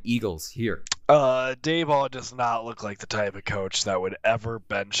going Eagles here. Dayball does not look like the type of coach that would ever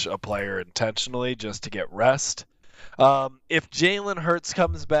bench a player intentionally just to get rest. If Jalen Hurts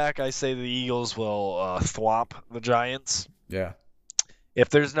comes back, I say the Eagles will thwomp the Giants. Yeah. If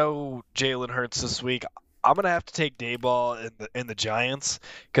there's no Jalen Hurts this week, I'm gonna have to take Dayball in the Giants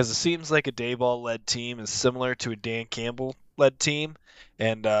because it seems like a Dayball-led team is similar to a Dan Campbell-led team,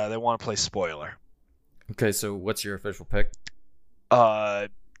 and they want to play spoiler. Okay, so what's your official pick?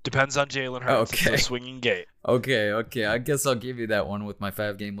 Depends on Jalen Hurts. Okay. It's a swinging gate. Okay. I guess I'll give you that one with my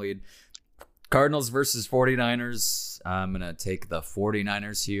 5-game lead. Cardinals versus 49ers. I'm going to take the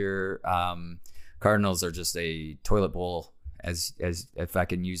 49ers here. Cardinals are just a toilet bowl, as if I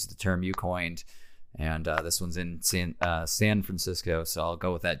can use the term you coined. And this one's in San Francisco, so I'll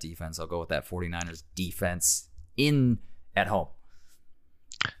go with that defense. I'll go with that 49ers defense at home.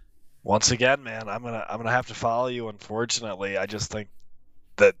 Once again, man, I'm gonna have to follow you. Unfortunately, I just think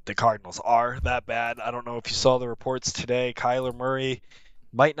that the Cardinals are that bad. I don't know if you saw the reports today. Kyler Murray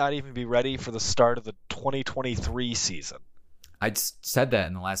might not even be ready for the start of the 2023 season. I said that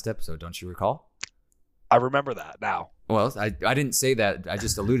in the last episode. Don't you recall? I remember that now. Well, I didn't say that. I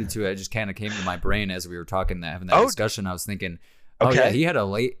just alluded to it. It just kind of came to my brain as we were talking, having that discussion. I was thinking, yeah, he had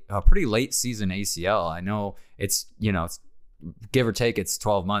a pretty late season ACL. I know it's give or take, it's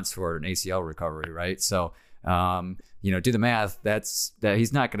 12 months for an ACL recovery, right? So, do the math. That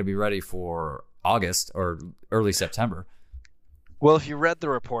he's not going to be ready for August or early September. Well, if you read the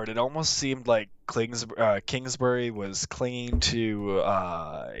report, it almost seemed like Kingsbury was clinging to,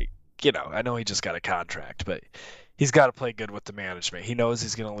 I know he just got a contract, but he's got to play good with the management. He knows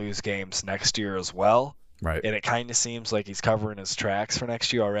he's going to lose games next year as well. Right. And it kind of seems like he's covering his tracks for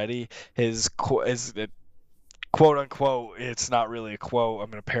next year already. His quote unquote, it's not really a quote,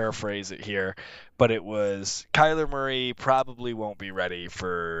 I'm going to paraphrase it here, but it was Kyler Murray probably won't be ready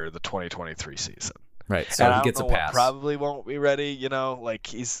for the 2023 season. Right, so he gets a pass. Probably won't be ready,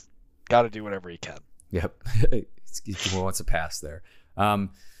 he's got to do whatever he can. Yep, he wants a pass there.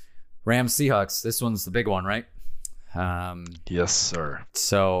 Rams Seahawks, this one's the big one, right? Yes, sir.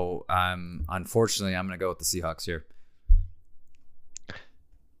 So, unfortunately, I'm going to go with the Seahawks here.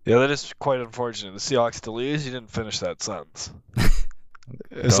 Yeah, that is quite unfortunate. The Seahawks to lose, you didn't finish that sentence.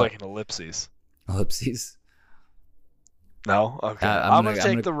 It's like an ellipses. Ellipses? No? Okay. I'm going to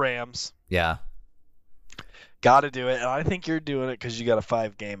take the Rams. Yeah. Got to do it. And I think you're doing it because you got a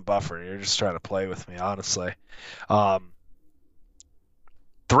 5-game buffer. You're just trying to play with me, honestly. The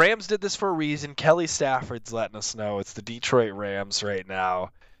Rams did this for a reason. Kelly Stafford's letting us know it's the Detroit Rams right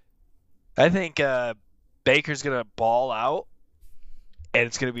now. I think Baker's going to ball out. And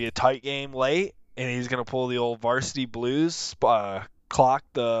it's going to be a tight game late, and he's going to pull the old varsity blues, stop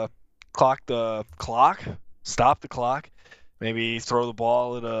the clock, maybe throw the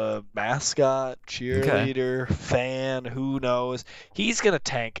ball at a mascot, cheerleader, fan, who knows. He's going to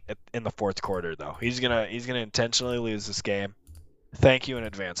tank in the fourth quarter, though. He's going to intentionally lose this game. Thank you in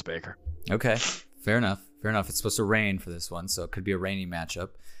advance, Baker. Okay, fair enough. It's supposed to rain for this one, so it could be a rainy matchup.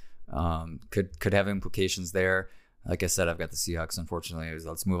 Could have implications there. Like I said, I've got the Seahawks, unfortunately.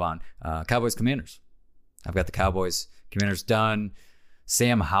 Let's move on. Cowboys, Commanders. I've got the Cowboys. Commanders done.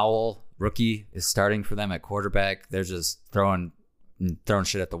 Sam Howell, rookie, is starting for them at quarterback. They're just throwing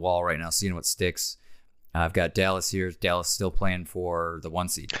shit at the wall right now, seeing what sticks. I've got Dallas here. Dallas still playing for the 1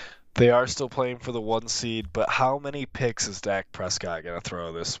 seed. They are still playing for the 1 seed, but how many picks is Dak Prescott going to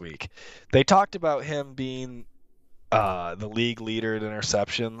throw this week? They talked about him being the league leader in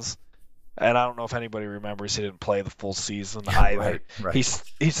interceptions. And I don't know if anybody remembers he didn't play the full season either. Right.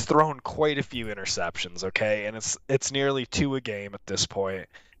 He's thrown quite a few interceptions, okay? And it's nearly 2 a game at this point.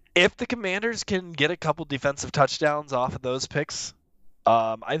 If the Commanders can get a couple defensive touchdowns off of those picks,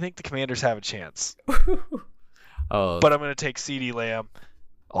 I think the Commanders have a chance. But I'm going to take CeeDee Lamb.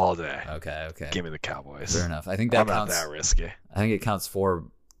 all day. Okay. Give me the Cowboys. Fair enough. I think that I'm counts. not that risky. I think it counts 4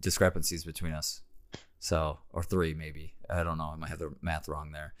 discrepancies between us. So, or 3 maybe. I don't know. I might have the math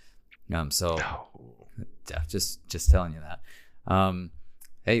wrong there. So yeah, just telling you that.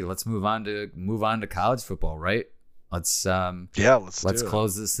 Hey, let's move on to college football, right? Let's let's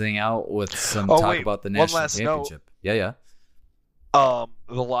close this thing out with some talk about the national championship. Note. Yeah. The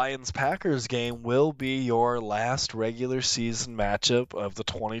Lions-Packers game will be your last regular season matchup of the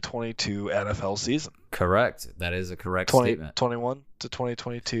 2022 NFL season. Correct. That is a correct statement. 2021 to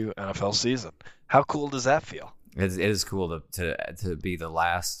 2022 NFL season. How cool does that feel? It is cool to be the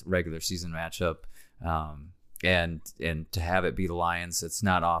last regular season matchup, and to have it be the Lions. It's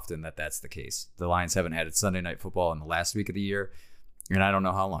not often that's the case. The Lions haven't had Sunday Night Football in the last week of the year, and I don't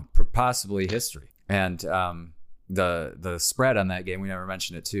know how long, possibly history. And the spread on that game, we never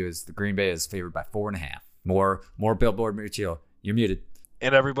mentioned it too, is the Green Bay is favored by 4.5. More billboard material. You're muted.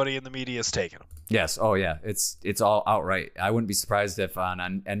 And everybody in the media is taking them. Yes. Oh, yeah. It's all outright. I wouldn't be surprised if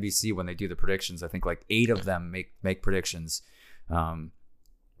on NBC when they do the predictions, I think like 8 of them make predictions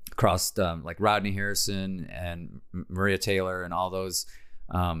across like Rodney Harrison and Maria Taylor and all those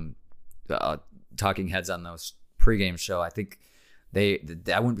talking heads on those pregame show. I think I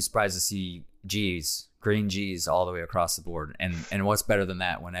wouldn't be surprised to see green G's all the way across the board. And what's better than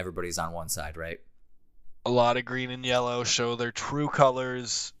that when everybody's on one side, right? A lot of green and yellow show their true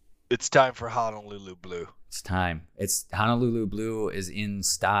colors. It's time for Honolulu Blue. It's time. Honolulu Blue is in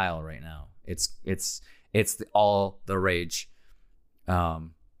style right now. It's all the rage.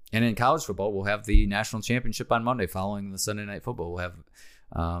 And in college football, we'll have the national championship on Monday following the Sunday Night Football. We'll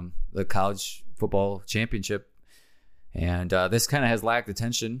have the college football championship. And this kind of has lacked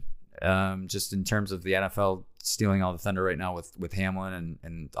attention just in terms of the NFL stealing all the thunder right now with Hamlin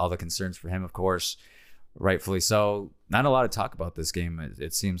and all the concerns for him, of course. Rightfully so. Not a lot of talk about this game.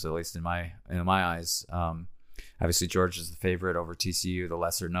 It seems, at least in my eyes. Obviously, Georgia's the favorite over TCU, the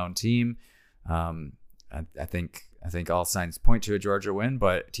lesser known team. I think all signs point to a Georgia win,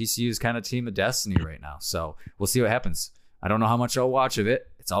 but TCU is kind of team of destiny right now. So we'll see what happens. I don't know how much I'll watch of it.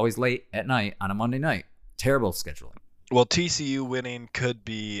 It's always late at night on a Monday night. Terrible scheduling. Well, TCU winning could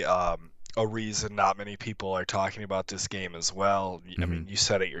be a reason not many people are talking about this game as well. I mean, you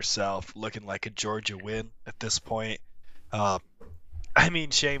said it yourself, looking like a Georgia win at this point. I mean,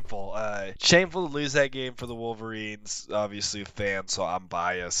 shameful. Shameful to lose that game for the Wolverines. Obviously a fan, so I'm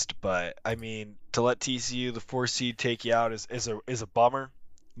biased. But, I mean, to let TCU, the 4 seed, take you out is a bummer.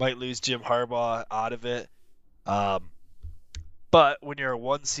 Might lose Jim Harbaugh out of it. But when you're a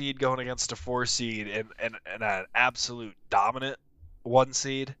 1 seed going against a 4 seed and an absolute dominant 1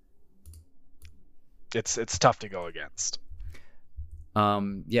 seed, it's tough to go against.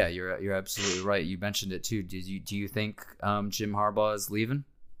 Yeah, you're absolutely right. You mentioned it too. Do you think Jim Harbaugh is leaving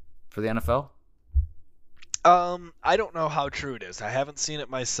for the NFL? I don't know how true it is. I haven't seen it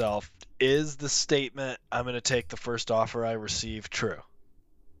myself. Is the statement "I'm going to take the first offer I receive" true?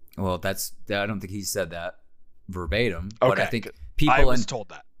 Well, I don't think he said that verbatim, okay. But I think I was told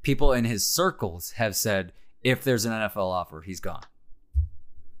that. People in his circles have said if there's an NFL offer, he's gone.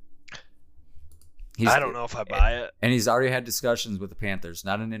 I don't know if I buy it. And he's already had discussions with the Panthers,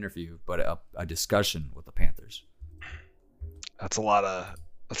 not an interview, but a discussion with the Panthers. That's a lot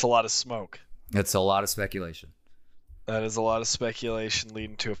of smoke. That's a lot of speculation. That is a lot of speculation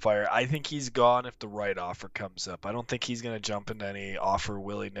leading to a fire. I think he's gone if the right offer comes up. I don't think he's going to jump into any offer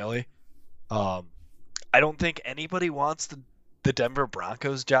willy-nilly. I don't think anybody wants the Denver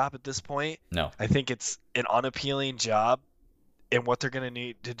Broncos job at this point. No. I think it's an unappealing job. And what they're going to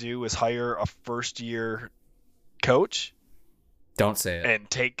need to do is hire a first-year coach. Don't say it. And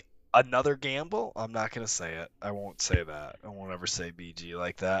take another gamble. I'm not going to say it. I won't say that. I won't ever say BG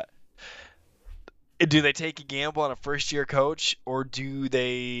like that. Do they take a gamble on a first-year coach, or do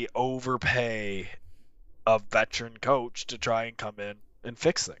they overpay a veteran coach to try and come in and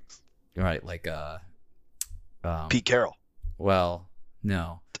fix things? Right, like Pete Carroll. Well,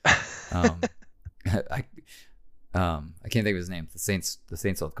 no. I can't think of his name. The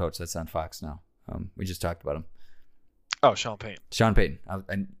Saints old coach that's on Fox now. We just talked about him. Oh, Sean Payton. Sean Payton. I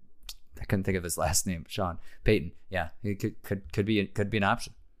couldn't think of his last name. Sean Payton. Yeah, he could be an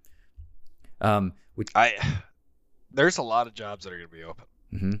option. There's a lot of jobs that are going to be open.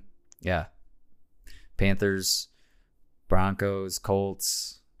 Mm-hmm. Yeah. Panthers, Broncos,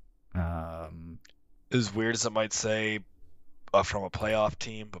 Colts. As weird as it might say, from a playoff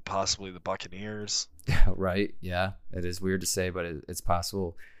team, but possibly the Buccaneers. Right. Yeah, it is weird to say, but it's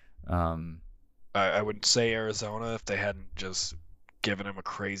possible. I would say Arizona if they hadn't just given him a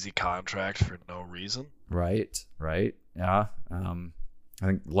crazy contract for no reason. Right. Yeah. I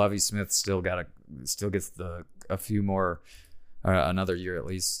think Lovie Smith still gets a few more, another year at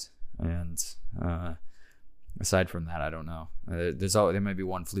least. And aside from that, I don't know. There may be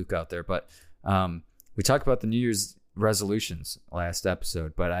one fluke out there, but we talked about the New Year's resolutions last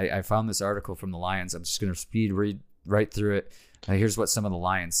episode, but I found this article from the Lions. I'm just going to speed read right through it. Here's what some of the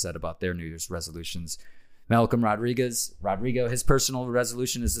Lions said about their New Year's resolutions. Malcolm Rodrigo, his personal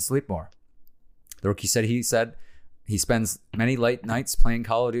resolution is to sleep more. The rookie said he spends many late nights playing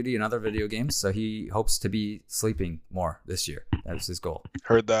Call of Duty and other video games, so he hopes to be sleeping more this year. That's his goal.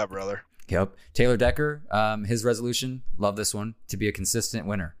 Heard that, brother. Yep. Taylor Decker, his resolution, love this one, to be a consistent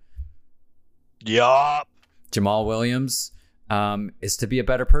winner. Yup. Jamal Williams is to be a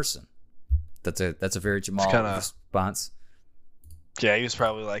better person. That's a very Jamal response. Yeah, he was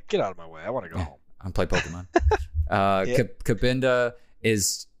probably like, get out of my way. I want to go home. I'm play Pokemon. Kabinda,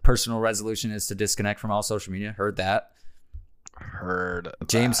 his personal resolution is to disconnect from all social media. Heard that.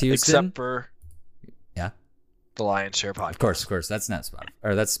 James Houston. Except for the Lions Share podcast. Of course. That's not Spotify.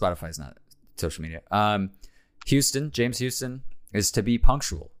 Or that's Spotify's not social media. James Houston is to be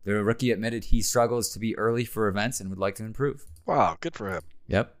punctual. The rookie admitted he struggles to be early for events and would like to improve. Wow, good for him.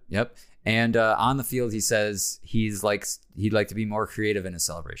 Yep. And on the field, he says he'd like to be more creative in his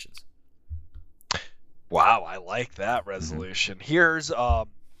celebrations. Wow, I like that resolution. Mm-hmm.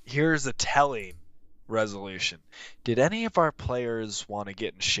 Here's a telling resolution. Did any of our players want to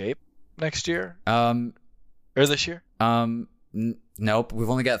get in shape next year? Or this year? Nope. We've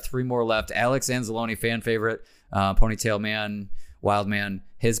only got 3 more left. Alex Anzalone, fan favorite, Ponytail Man, Wild Man.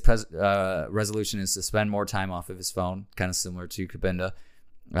 His resolution is to spend more time off of his phone, kind of similar to Kabinda.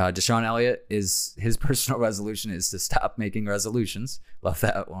 Deshaun Elliott, his personal resolution is to stop making resolutions. Love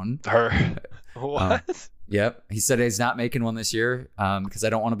that one. What? Yep. He said he's not making one this year because I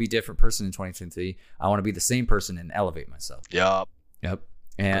don't want to be a different person in 2023. I want to be the same person and elevate myself. Yep.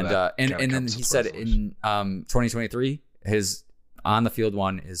 And then he said in 2023, his on the field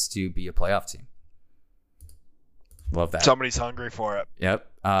one is to be a playoff team. Love that. Somebody's hungry for it.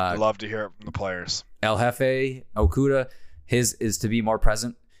 Yep. I love to hear it from the players. El Jefe Okuda, his is to be more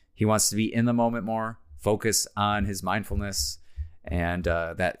present. He wants to be in the moment more, focus on his mindfulness, and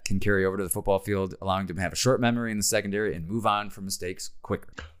that can carry over to the football field, allowing him to have a short memory in the secondary and move on from mistakes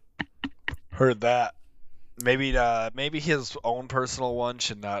quicker. Heard that. Maybe his own personal one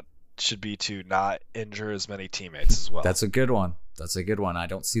should be to not injure as many teammates as well. That's a good one. I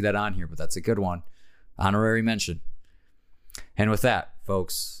don't see that on here, but that's a good one. Honorary mention. And with that,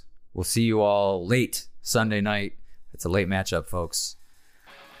 folks, we'll see you all late Sunday night. It's a late matchup, folks.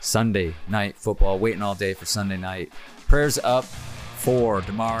 Sunday night football. Waiting all day for Sunday night. Prayers up for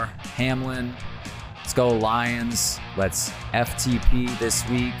Damar, Hamlin. Let's go Lions. Let's FTP this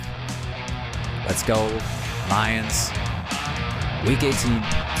week. Let's go Lions. Week 18.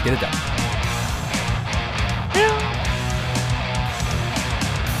 Let's get it done.